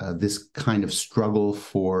this kind of struggle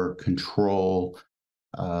for control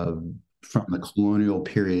from the colonial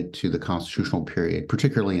period to the constitutional period,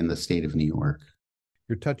 particularly in the state of New York.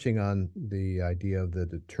 You're touching on the idea of the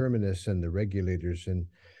determinists and the regulators, and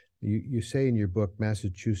you say in your book,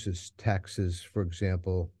 Massachusetts taxes, for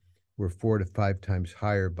example, were 4 to 5 times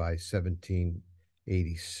higher by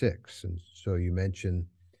 1786. And so you mentioned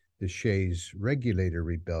the Shays Regulator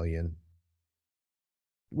Rebellion.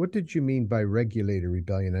 What did you mean by Regulator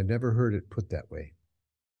Rebellion? I never heard it put that way.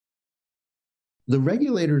 The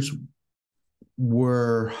regulators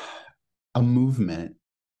were a movement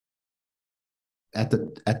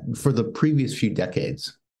for the previous few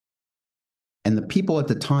decades. And the people at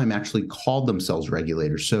the time actually called themselves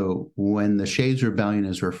regulators. So when the Shays Rebellion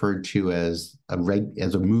is referred to as a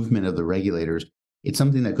movement of the regulators, it's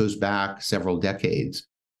something that goes back several decades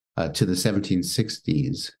to the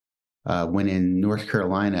 1760s, when in North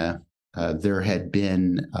Carolina, there had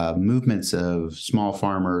been movements of small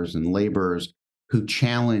farmers and laborers who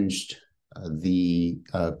challenged the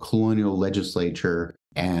colonial legislature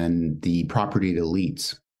and the property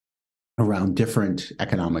elites around different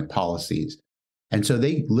economic policies. And so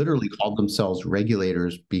they literally called themselves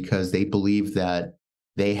regulators because they believed that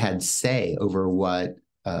they had say over what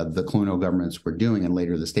the colonial governments were doing and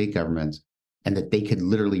later the state governments, and that they could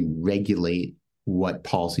literally regulate what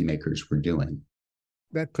policymakers were doing.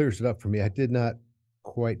 That clears it up for me. I did not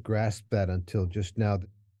quite grasp that until just now.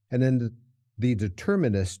 And then the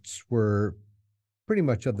determinists were pretty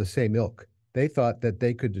much of the same ilk. They thought that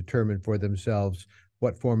they could determine for themselves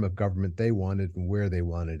what form of government they wanted and where they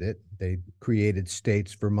wanted it. They created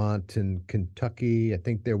states, Vermont and Kentucky. I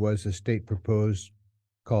think there was a state proposed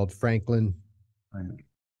called Franklin. Right.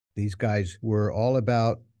 These guys were all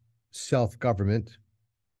about self-government.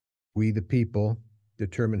 We, the people,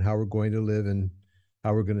 determine how we're going to live and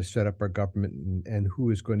how we're going to set up our government and who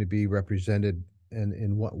is going to be represented and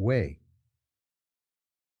in what way.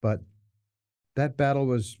 But that battle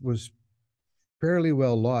was fairly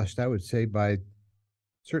well lost, I would say,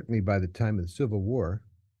 certainly by the time of the Civil War.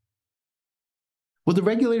 Well, the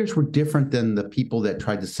regulators were different than the people that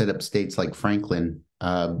tried to set up states like Franklin.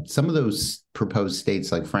 Some of those proposed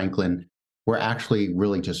states like Franklin were actually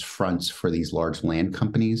really just fronts for these large land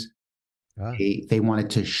companies. They wanted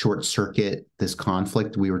to short circuit this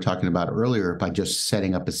conflict we were talking about earlier by just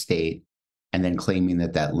setting up a state and then claiming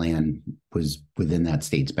that land was within that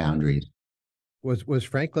state's boundaries. Was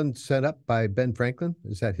Franklin set up by Ben Franklin?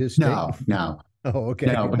 Is that his state? No. Oh, okay.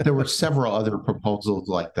 No, but there were several other proposals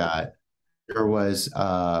like that. There was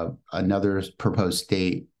another proposed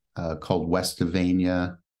state called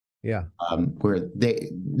Westvania. Yeah. Where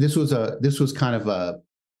this was kind of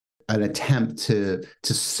an attempt to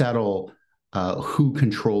settle who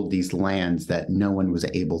controlled these lands that no one was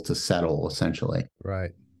able to settle, essentially. Right.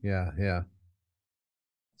 Yeah.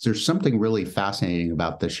 There's something really fascinating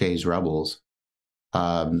about the Shays rebels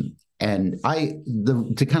And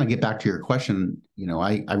to kind of get back to your question,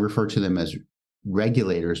 I refer to them as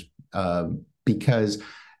regulators because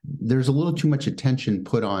there's a little too much attention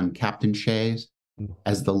put on Captain Shays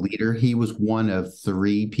as the leader. He was one of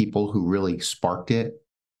three people who really sparked it,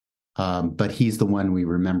 but he's the one we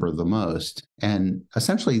remember the most. And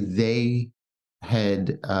essentially, they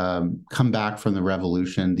had come back from the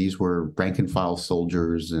revolution. These were rank and file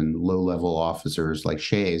soldiers and low-level officers like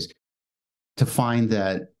Shays, to find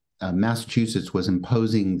that Massachusetts was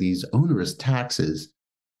imposing these onerous taxes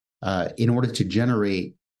in order to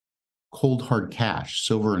generate cold hard cash,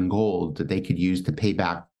 silver and gold, that they could use to pay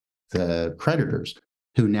back the creditors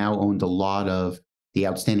who now owned a lot of the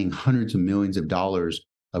outstanding hundreds of millions of dollars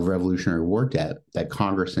of Revolutionary War debt that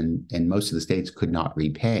Congress and most of the states could not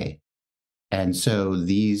repay. And so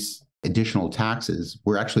these additional taxes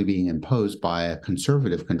were actually being imposed by a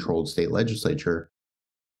conservative controlled state legislature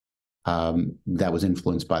that was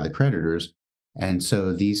influenced by the creditors. And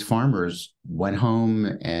so these farmers went home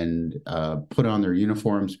and put on their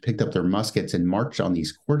uniforms, picked up their muskets, and marched on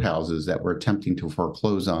these courthouses that were attempting to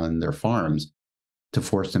foreclose on their farms to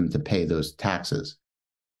force them to pay those taxes.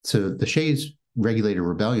 So the Shays Regulated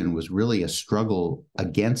Rebellion was really a struggle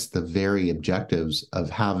against the very objectives of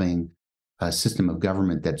having a system of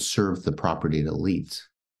government that served the propertied elites,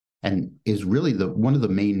 and is really one of the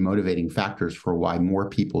main motivating factors for why more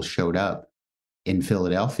people showed up in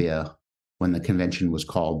Philadelphia when the convention was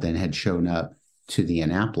called than had shown up to the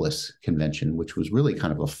Annapolis convention, which was really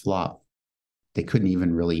kind of a flop. They couldn't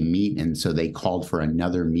even really meet, and so they called for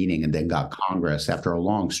another meeting and then got Congress, after a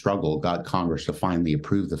long struggle, got Congress to finally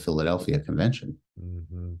approve the Philadelphia Convention.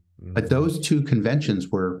 Mm-hmm. Mm-hmm. But those two conventions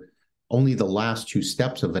were only the last two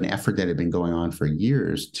steps of an effort that had been going on for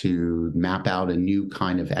years to map out a new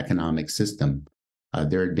kind of economic system.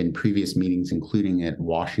 There had been previous meetings, including at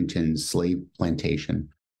Washington's slave plantation,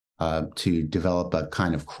 to develop a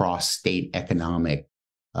kind of cross-state economic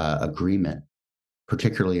agreement,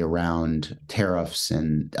 particularly around tariffs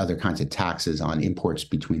and other kinds of taxes on imports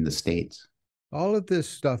between the states. All of this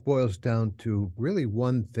stuff boils down to really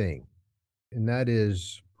one thing, and that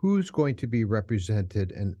is who's going to be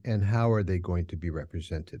represented and how are they going to be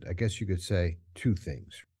represented? I guess you could say two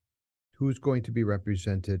things. Who's going to be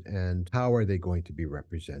represented and how are they going to be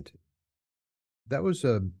represented? That was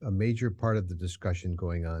a major part of the discussion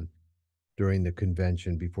going on during the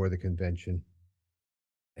convention, before the convention,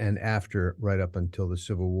 and after, right up until the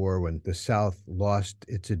Civil War, when the South lost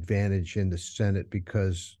its advantage in the Senate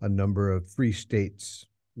because a number of free states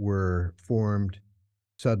were formed.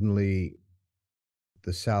 Suddenly,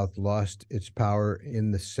 the South lost its power in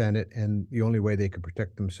the Senate, and the only way they could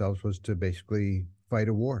protect themselves was to basically fight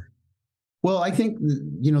a war. Well, I think,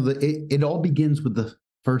 it all begins with the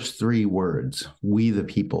first three words, we the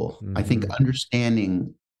people. Mm-hmm. I think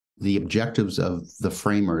understanding the objectives of the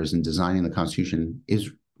framers in designing the Constitution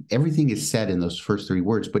is everything is said in those first three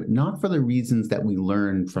words, but not for the reasons that we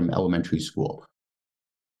learn from elementary school.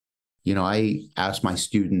 I ask my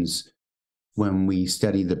students when we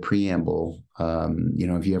study the preamble,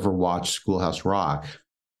 if you ever watched Schoolhouse Rock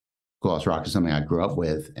is something I grew up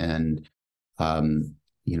with. And,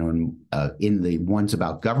 in the ones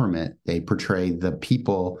about government, they portray the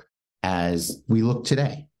people as we look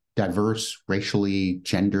today, diverse, racially,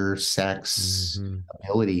 gender, sex,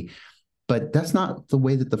 ability. But that's not the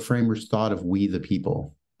way that the framers thought of we the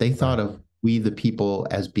people. They thought of we the people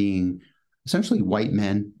as being essentially white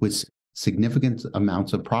men with significant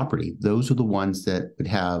amounts of property. Those are the ones that would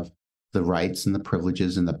have the rights and the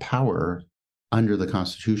privileges and the power under the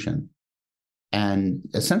Constitution. And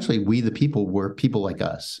essentially, we the people were people like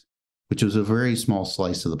us, which was a very small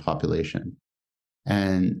slice of the population.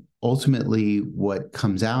 And ultimately, what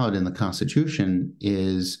comes out in the Constitution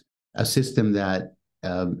is a system that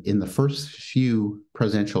in the first few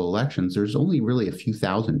presidential elections, there's only really a few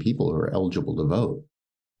thousand people who are eligible to vote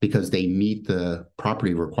because they meet the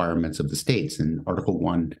property requirements of the states. And Article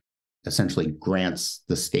 1 essentially grants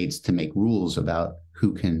the states to make rules about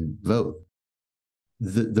who can vote.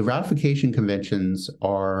 The ratification conventions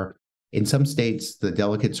are, in some states, the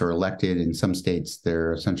delegates are elected. In some states,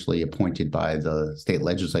 they're essentially appointed by the state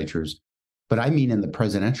legislatures. But I mean in the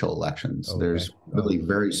presidential elections, there's really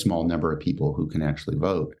very small number of people who can actually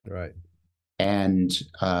vote. Right. And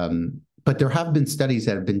but there have been studies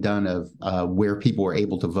that have been done of where people were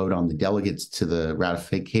able to vote on the delegates to the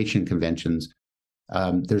ratification conventions.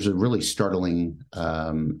 There's a really startling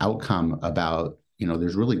outcome about,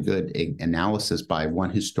 there's really good analysis by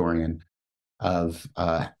one historian of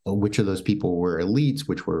which of those people were elites,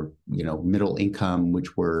 which were, middle income,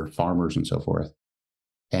 which were farmers and so forth,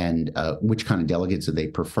 and which kind of delegates did they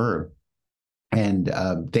prefer. And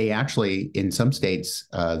they actually, in some states,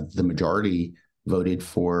 the majority voted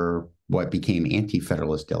for what became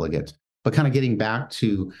anti-federalist delegates. But kind of getting back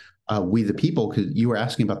to we the people, because you were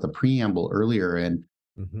asking about the preamble earlier, and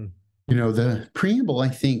the preamble, I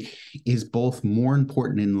think, is both more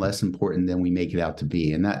important and less important than we make it out to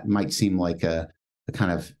be. And that might seem like a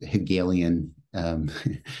kind of Hegelian,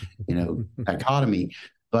 dichotomy,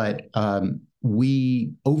 but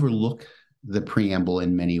we overlook the preamble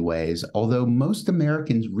in many ways, although most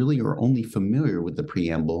Americans really are only familiar with the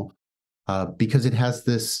preamble because it has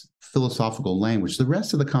this philosophical language. The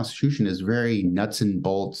rest of the Constitution is very nuts and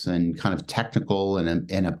bolts and kind of technical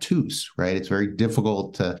and obtuse, right? It's very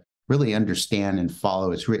difficult to really understand and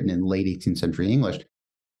follow. It's written in late 18th century English,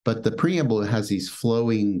 but the preamble has these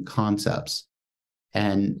flowing concepts.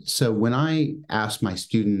 And so when I ask my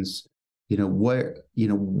students, what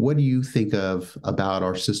do you think of about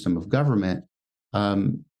our system of government?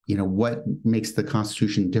 What makes the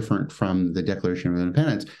Constitution different from the Declaration of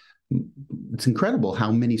Independence? It's incredible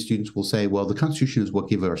how many students will say, well, the Constitution is what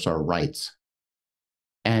gives us our rights.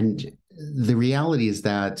 And the reality is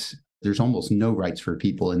that there's almost no rights for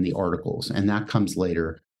people in the articles. And that comes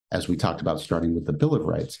later, as we talked about, starting with the Bill of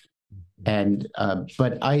Rights. And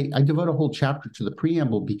but I devote a whole chapter to the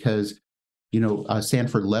preamble because,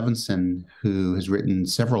 Sanford Levinson, who has written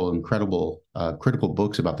several incredible critical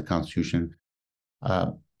books about the Constitution,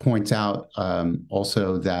 points out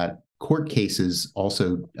also that court cases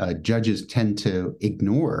also judges tend to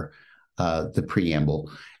ignore the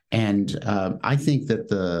preamble. And I think that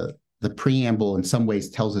the preamble in some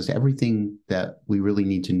ways tells us everything that we really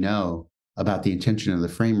need to know about the intention of the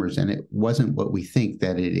framers, and it wasn't what we think,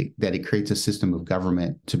 that it creates a system of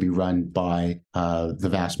government to be run by the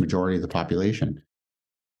vast majority of the population.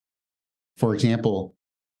 For example,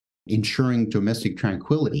 ensuring domestic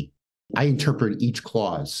tranquility. I interpret each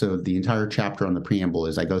clause. So the entire chapter on the preamble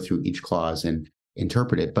is I go through each clause and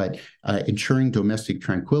interpret it. But ensuring domestic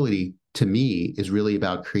tranquility, to me, is really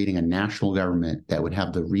about creating a national government that would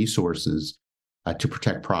have the resources to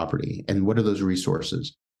protect property. And what are those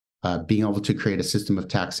resources? Being able to create a system of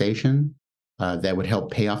taxation that would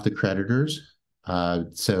help pay off the creditors,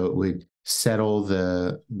 so it would settle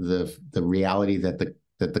the reality that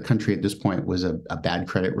the country at this point was a bad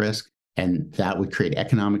credit risk, and that would create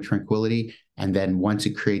economic tranquility. And then once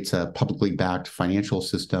it creates a publicly backed financial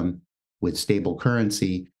system with stable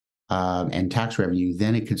currency and tax revenue,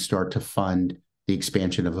 then it could start to fund the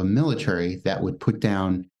expansion of a military that would put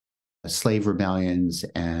down slave rebellions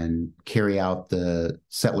and carry out the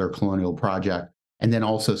settler colonial project, and then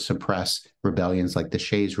also suppress rebellions like the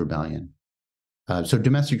Shays Rebellion. So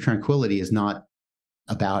domestic tranquility is not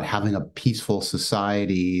about having a peaceful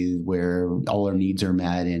society where all our needs are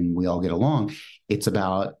met and we all get along. It's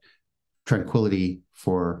about tranquility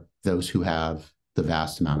for those who have the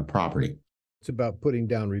vast amount of property. It's about putting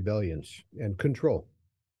down rebellions and control.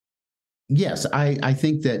 Yes, I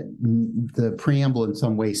think that the preamble in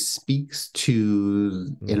some way speaks to,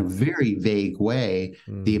 in a very vague way,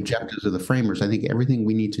 the objectives of the framers. I think everything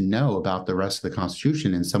we need to know about the rest of the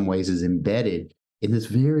Constitution in some ways is embedded in this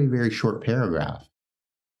very, very short paragraph.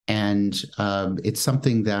 And it's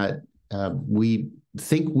something that we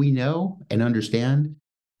think we know and understand,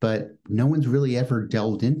 but no one's really ever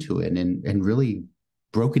delved into it and really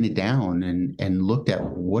broken it down and looked at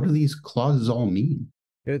what do these clauses all mean.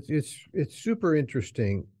 It's super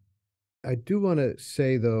interesting. I do want to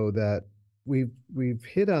say, though, that we've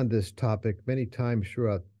hit on this topic many times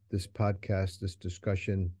throughout this podcast, this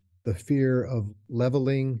discussion, the fear of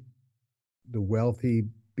leveling, the wealthy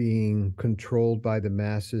being controlled by the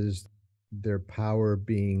masses, their power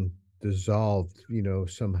being dissolved,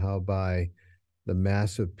 somehow by the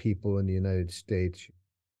mass of people in the United States.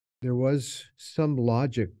 There was some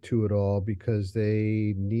logic to it all because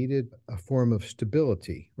they needed a form of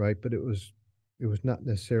stability, right? But it was not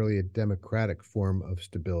necessarily a democratic form of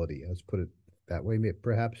stability. Let's put it that way,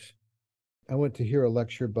 perhaps. I went to hear a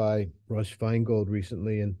lecture by Russ Feingold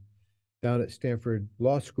recently and down at Stanford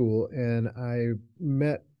Law School, and I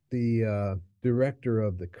met the director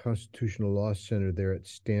of the Constitutional Law Center there at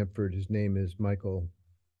Stanford. His name is Michael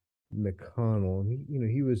McConnell.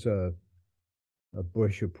 He was a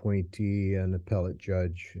Bush appointee, an appellate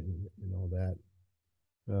judge, and all that.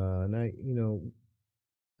 And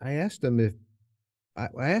I asked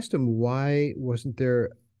him why wasn't there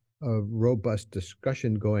a robust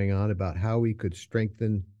discussion going on about how we could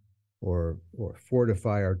strengthen or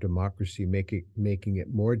fortify our democracy, making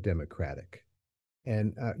it more democratic.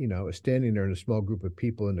 And I was standing there in a small group of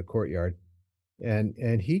people in the courtyard,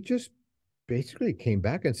 and he just basically came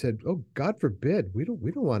back and said, "Oh, God forbid, we don't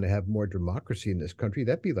want to have more democracy in this country.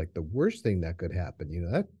 That'd be like the worst thing that could happen.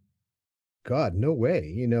 That God, no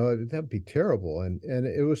way. That'd be terrible." And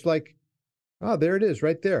it was like, oh, there it is,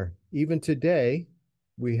 right there. Even today,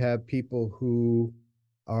 we have people who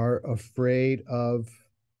are afraid of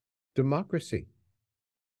democracy.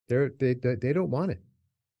 They don't want it.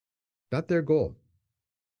 Not their goal.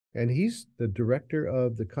 And he's the director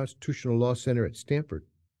of the Constitutional Law Center at Stanford.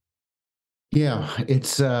 Yeah,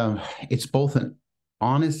 it's both an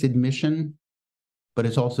honest admission, but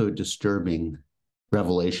it's also a disturbing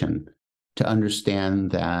revelation to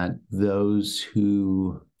understand that those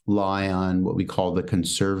who lie on what we call the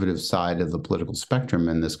conservative side of the political spectrum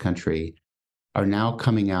in this country are now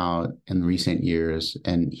coming out in recent years,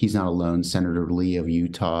 and he's not alone. Senator Lee of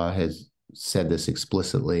Utah has said this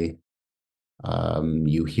explicitly.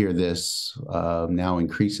 You hear this now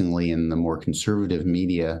increasingly in the more conservative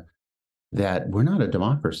media, that we're not a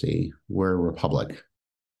democracy, we're a republic.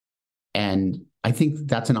 And I think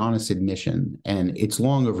that's an honest admission, and it's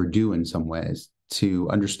long overdue in some ways to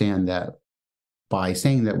understand that by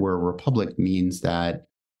saying that we're a republic means that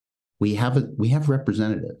we have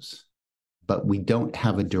representatives, but we don't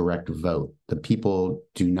have a direct vote. The people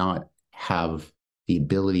do not have the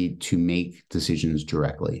ability to make decisions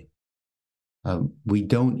directly. We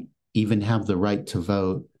don't even have the right to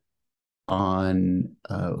vote on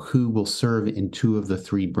who will serve in two of the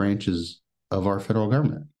three branches of our federal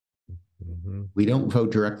government. Mm-hmm. We don't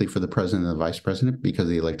vote directly for the president and the vice president because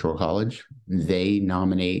of the Electoral College. They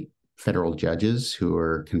nominate federal judges who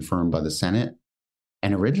are confirmed by the Senate.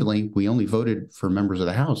 And originally, we only voted for members of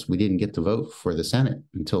the House. We didn't get to vote for the Senate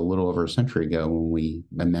until a little over a century ago when we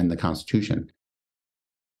amend the Constitution.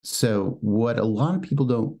 So what a lot of people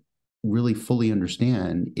don't really fully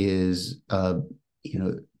understand is,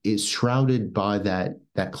 is shrouded by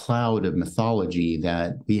that cloud of mythology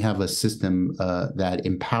that we have a system that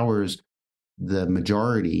empowers the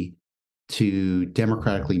majority to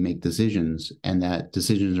democratically make decisions, and that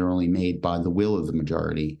decisions are only made by the will of the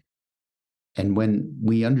majority. And when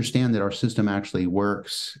we understand that our system actually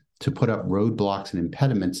works to put up roadblocks and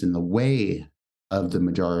impediments in the way of the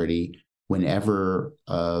majority, whenever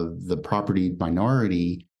the property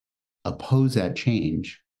minority oppose that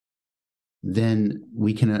change, then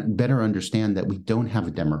we can better understand that we don't have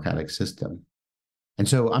a democratic system. And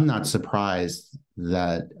so I'm not surprised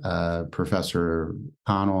that Professor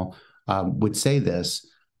Connell would say this,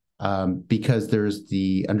 because there's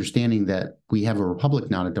the understanding that we have a republic,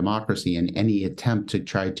 not a democracy, and any attempt to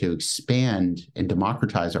try to expand and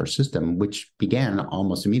democratize our system, which began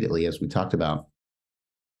almost immediately, as we talked about,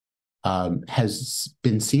 has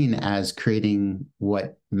been seen as creating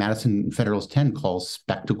what Madison Federalist 10 calls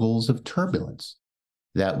spectacles of turbulence,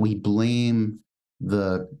 that we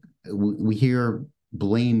hear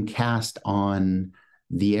blame cast on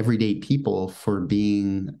the everyday people for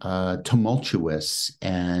being tumultuous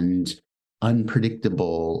and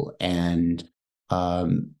unpredictable and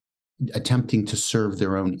attempting to serve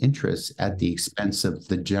their own interests at the expense of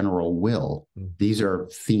the general will. Mm-hmm. These are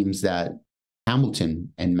themes that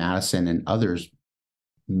Hamilton and Madison and others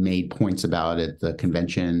made points about at the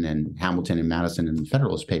convention, and Hamilton and Madison in the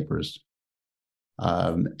Federalist Papers.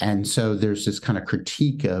 And so there's this kind of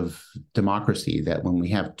critique of democracy, that when we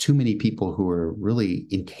have too many people who are really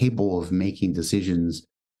incapable of making decisions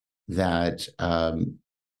that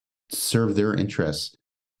serve their interests,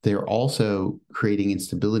 they're also creating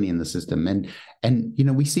instability in the system. And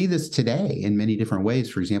we see this today in many different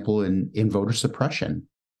ways. For example, in voter suppression,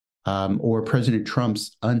 or President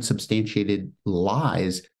Trump's unsubstantiated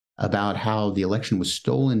lies about how the election was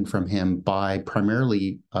stolen from him by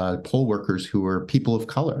primarily poll workers who are people of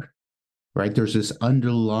color, right? There's this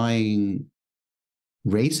underlying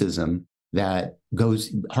racism that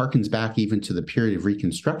harkens back even to the period of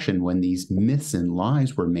Reconstruction, when these myths and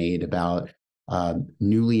lies were made about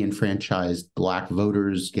newly enfranchised Black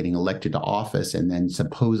voters getting elected to office and then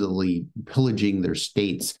supposedly pillaging their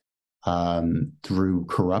states through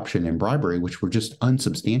corruption and bribery, which were just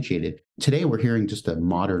unsubstantiated. Today, we're hearing just a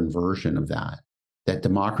modern version of that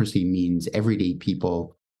democracy means everyday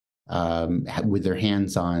people with their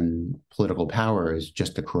hands on political power is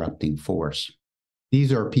just a corrupting force.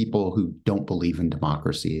 These are people who don't believe in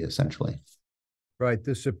democracy, essentially. Right.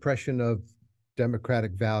 The suppression of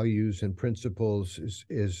democratic values and principles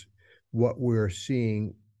is what we're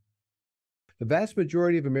seeing. The vast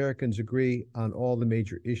majority of Americans agree on all the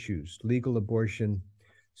major issues: legal abortion,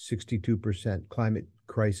 62%, climate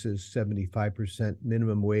crisis, 75%,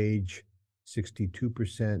 minimum wage,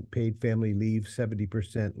 62%, paid family leave,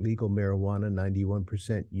 70%, legal marijuana,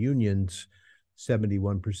 91%, unions,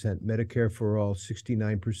 71% Medicare for all,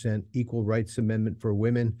 69% Equal Rights Amendment for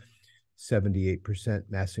women, 78%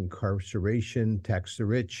 mass incarceration, tax the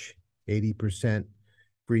rich, 80%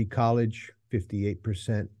 free college,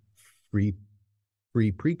 58% free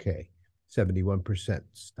pre-K, 71%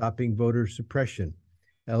 stopping voter suppression,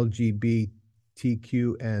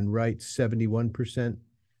 LGBTQ and rights, 71%,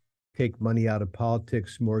 take money out of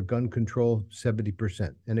politics, more gun control,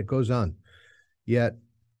 70%, and it goes on. Yet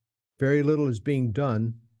very little is being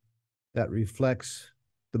done that reflects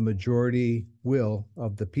the majority will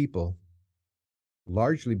of the people,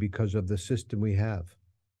 largely because of the system we have.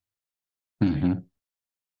 Mm-hmm.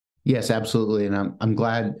 Yes, absolutely. And I'm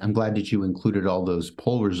glad that you included all those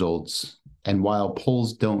poll results. And while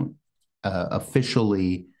polls don't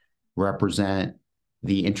officially represent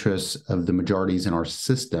the interests of the majorities in our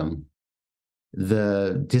system,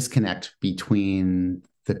 the disconnect between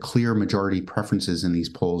the clear majority preferences in these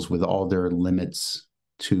polls with all their limits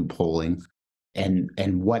to polling and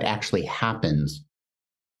what actually happens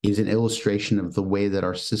is an illustration of the way that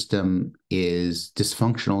our system is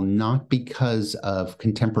dysfunctional, not because of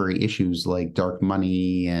contemporary issues like dark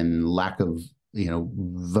money and lack of,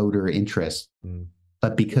 voter interest,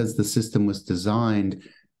 but because the system was designed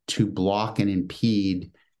to block and impede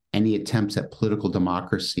any attempts at political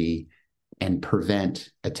democracy and prevent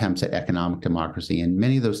attempts at economic democracy. And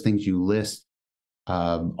many of those things you list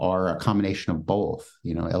are a combination of both,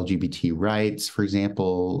 LGBT rights, for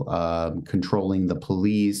example, controlling the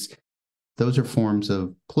police. Those are forms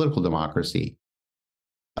of political democracy.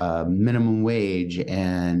 Minimum wage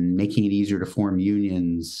and making it easier to form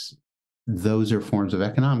unions, those are forms of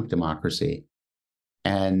economic democracy.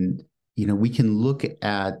 And we can look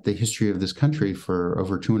at the history of this country for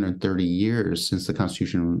over 230 years since the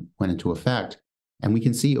Constitution went into effect. And we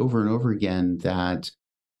can see over and over again that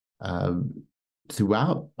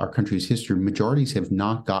throughout our country's history, majorities have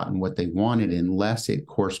not gotten what they wanted unless it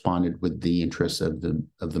corresponded with the interests of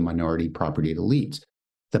the minority property elites.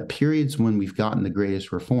 The periods when we've gotten the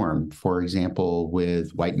greatest reform, for example,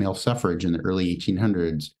 with white male suffrage in the early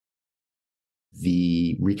 1800s,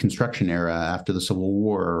 the Reconstruction era after the Civil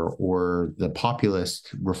War, or the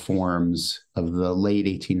populist reforms of the late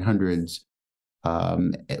 1800s,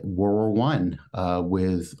 World War I,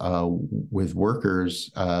 with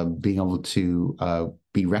workers being able to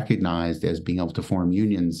be recognized as being able to form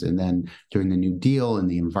unions, and then during the New Deal and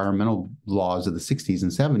the environmental laws of the 60s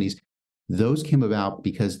and 70s, those came about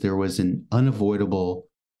because there was an unavoidable,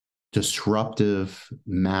 disruptive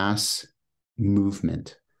mass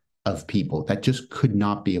movement of people that just could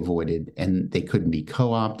not be avoided, and they couldn't be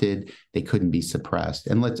co-opted, they couldn't be suppressed.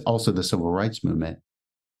 And let's also the civil rights movement.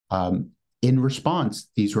 In response,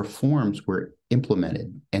 these reforms were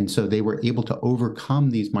implemented, and so they were able to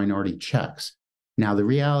overcome these minority checks. Now, the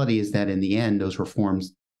reality is that in the end, those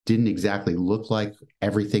reforms didn't exactly look like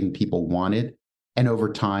everything people wanted, and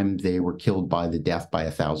over time, they were killed by the death by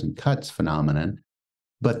 1,000 cuts phenomenon.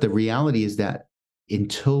 But the reality is that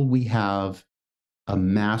until we have a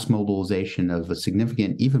mass mobilization of a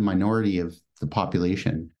significant, even minority of the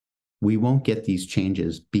population, we won't get these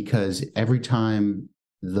changes, because every time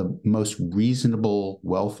the most reasonable,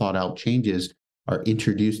 well thought out changes are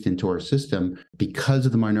introduced into our system, because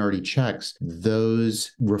of the minority checks,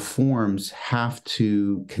 those reforms have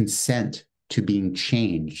to consent to being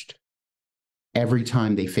changed every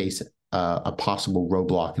time they face a possible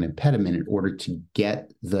roadblock and impediment, in order to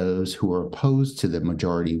get those who are opposed to the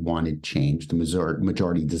majority wanted change, the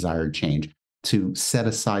majority desired change, to set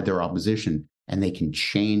aside their opposition, and they can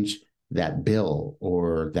change that bill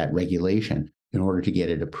or that regulation in order to get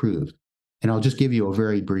it approved. And I'll just give you a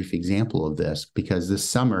very brief example of this, because this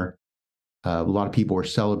summer, a lot of people were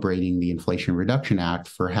celebrating the Inflation Reduction Act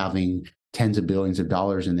for having tens of billions of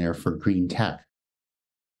dollars in there for green tech.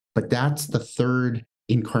 But that's the third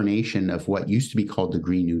incarnation of what used to be called the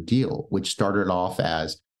Green New Deal, which started off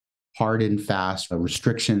as hard and fast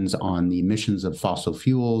restrictions on the emissions of fossil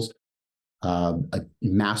fuels, a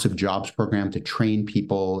massive jobs program to train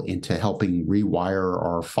people into helping rewire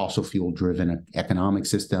our fossil fuel-driven economic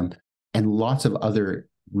system, and lots of other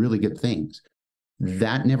really good things.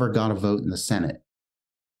 That never got a vote in the Senate.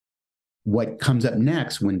 What comes up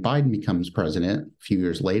next, when Biden becomes president a few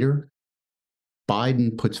years later,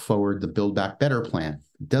 Biden puts forward the Build Back Better plan.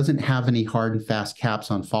 It doesn't have any hard and fast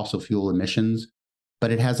caps on fossil fuel emissions,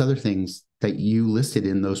 but it has other things that you listed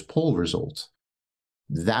in those poll results.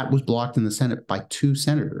 That was blocked in the Senate by 2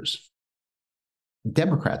 senators,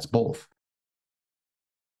 Democrats both,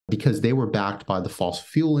 because they were backed by the fossil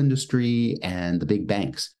fuel industry and the big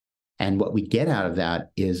banks. And what we get out of that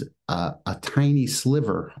is a tiny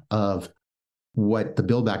sliver of what the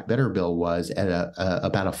Build Back Better bill was at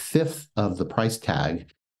about a fifth of the price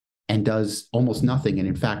tag, and does almost nothing. And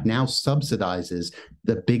in fact, now subsidizes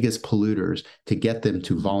the biggest polluters to get them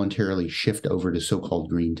to voluntarily shift over to so-called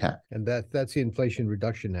green tech. And that's the Inflation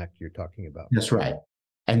Reduction Act you're talking about. That's right.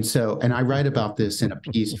 And so, and I write about this in a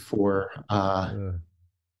piece for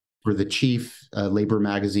the Chief, Labor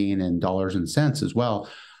Magazine, and Dollars and Cents as well,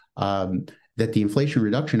 that the Inflation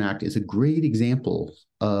Reduction Act is a great example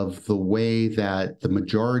of the way that the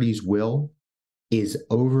majority's will is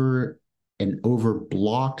over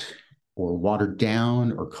blocked or watered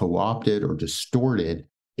down or co-opted or distorted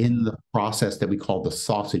in the process that we call the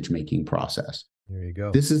sausage-making process. There you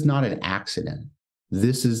go. This is not an accident.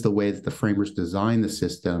 This is the way that the framers designed the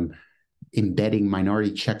system, embedding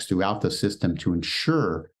minority checks throughout the system to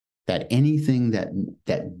ensure that anything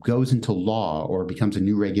that goes into law or becomes a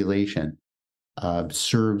new regulation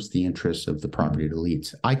serves the interests of the propertied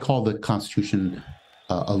elites. I call the Constitution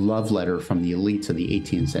a love letter from the elites of the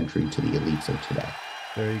 18th century to the elites of today.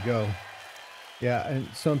 There you go. Yeah, and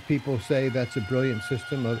some people say that's a brilliant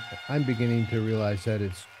system. I'm beginning to realize that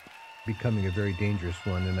it's becoming a very dangerous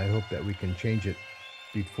one, and I hope that we can change it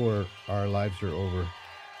before our lives are over.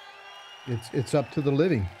 It's up to the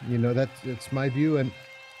living. You know, that's my view, and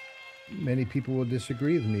many people will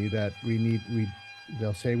disagree with me that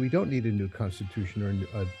they'll say we don't need a new constitution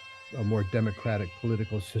or a more democratic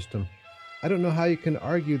political system. I don't know how you can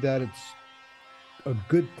argue that it's a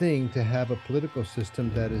good thing to have a political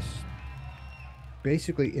system that is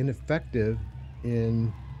basically ineffective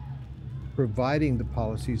in providing the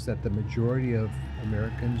policies that the majority of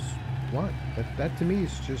Americans want. That to me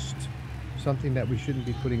is just something that we shouldn't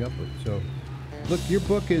be putting up with. So look, your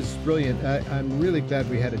book is brilliant. I'm really glad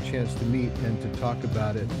we had a chance to meet and to talk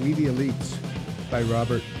about it. We the Elites by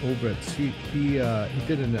Robert Ovetz. He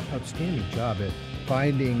did an outstanding job at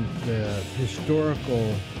finding the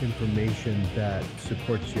historical information that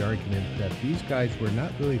supports the argument that these guys were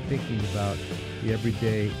not really thinking about the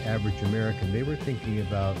everyday average American. They were thinking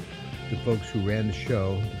about the folks who ran the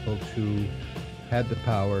show, the folks who had the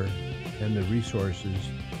power and the resources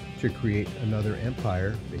to create another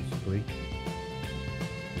empire, basically,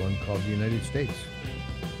 one called the United States.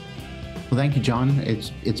 Well, thank you, John.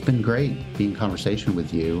 It's been great being in conversation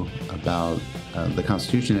with you about the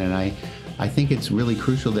Constitution, and I think it's really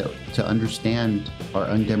crucial that to understand our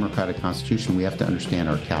undemocratic Constitution, we have to understand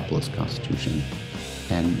our capitalist Constitution.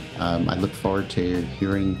 And I look forward to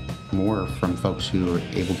hearing more from folks who are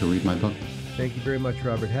able to read my book. Thank you very much,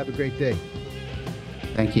 Robert. Have a great day.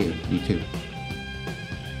 Thank you. You too.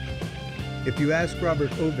 If you ask Robert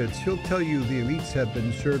Ovetz, he'll tell you the elites have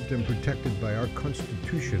been served and protected by our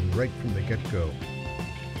Constitution right from the get-go.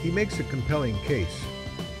 He makes a compelling case.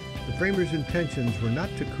 The framers' intentions were not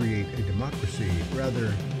to create a democracy.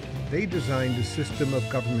 Rather, they designed a system of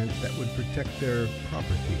government that would protect their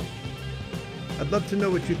property. I'd love to know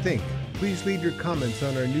what you think. Please leave your comments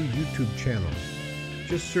on our new YouTube channel.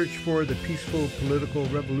 Just search for The Peaceful Political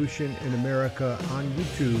Revolution in America on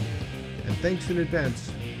YouTube. And thanks in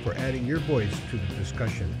advance for adding your voice to the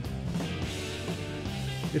discussion.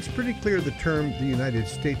 It's pretty clear the term the United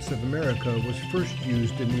States of America was first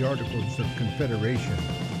used in the Articles of Confederation.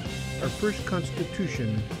 Our first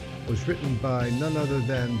Constitution was written by none other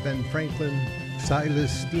than Ben Franklin,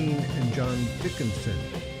 Silas Steen, and John Dickinson,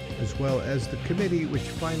 as well as the committee which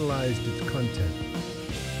finalized its content.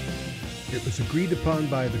 It was agreed upon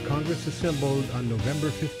by the Congress assembled on November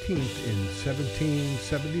 15th in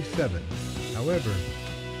 1777. However,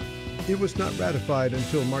 it was not ratified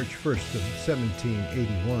until March 1st of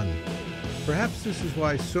 1781. Perhaps this is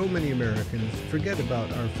why so many Americans forget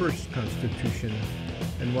about our first Constitution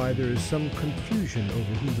and why there is some confusion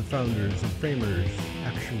over who the founders and framers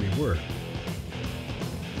actually were.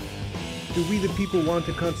 Do we the people want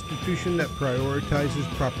a Constitution that prioritizes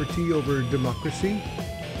property over democracy?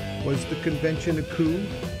 Was the convention a coup?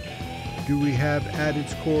 Do we have at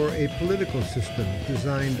its core a political system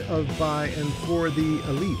designed of, by, and for the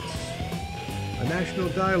elites? A national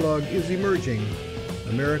dialogue is emerging.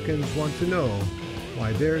 Americans want to know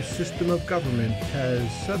why their system of government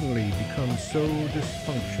has suddenly become so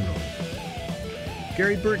dysfunctional.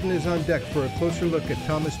 Gary Burton is on deck for a closer look at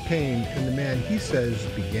Thomas Paine and the man he says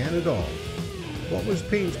began it all. What was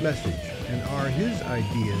Paine's message, and are his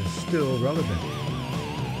ideas still relevant?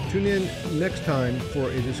 Tune in next time for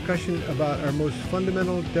a discussion about our most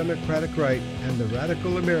fundamental democratic right and the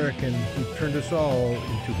radical American who turned us all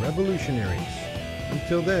into revolutionaries.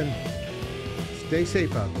 Until then, stay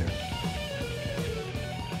safe out there.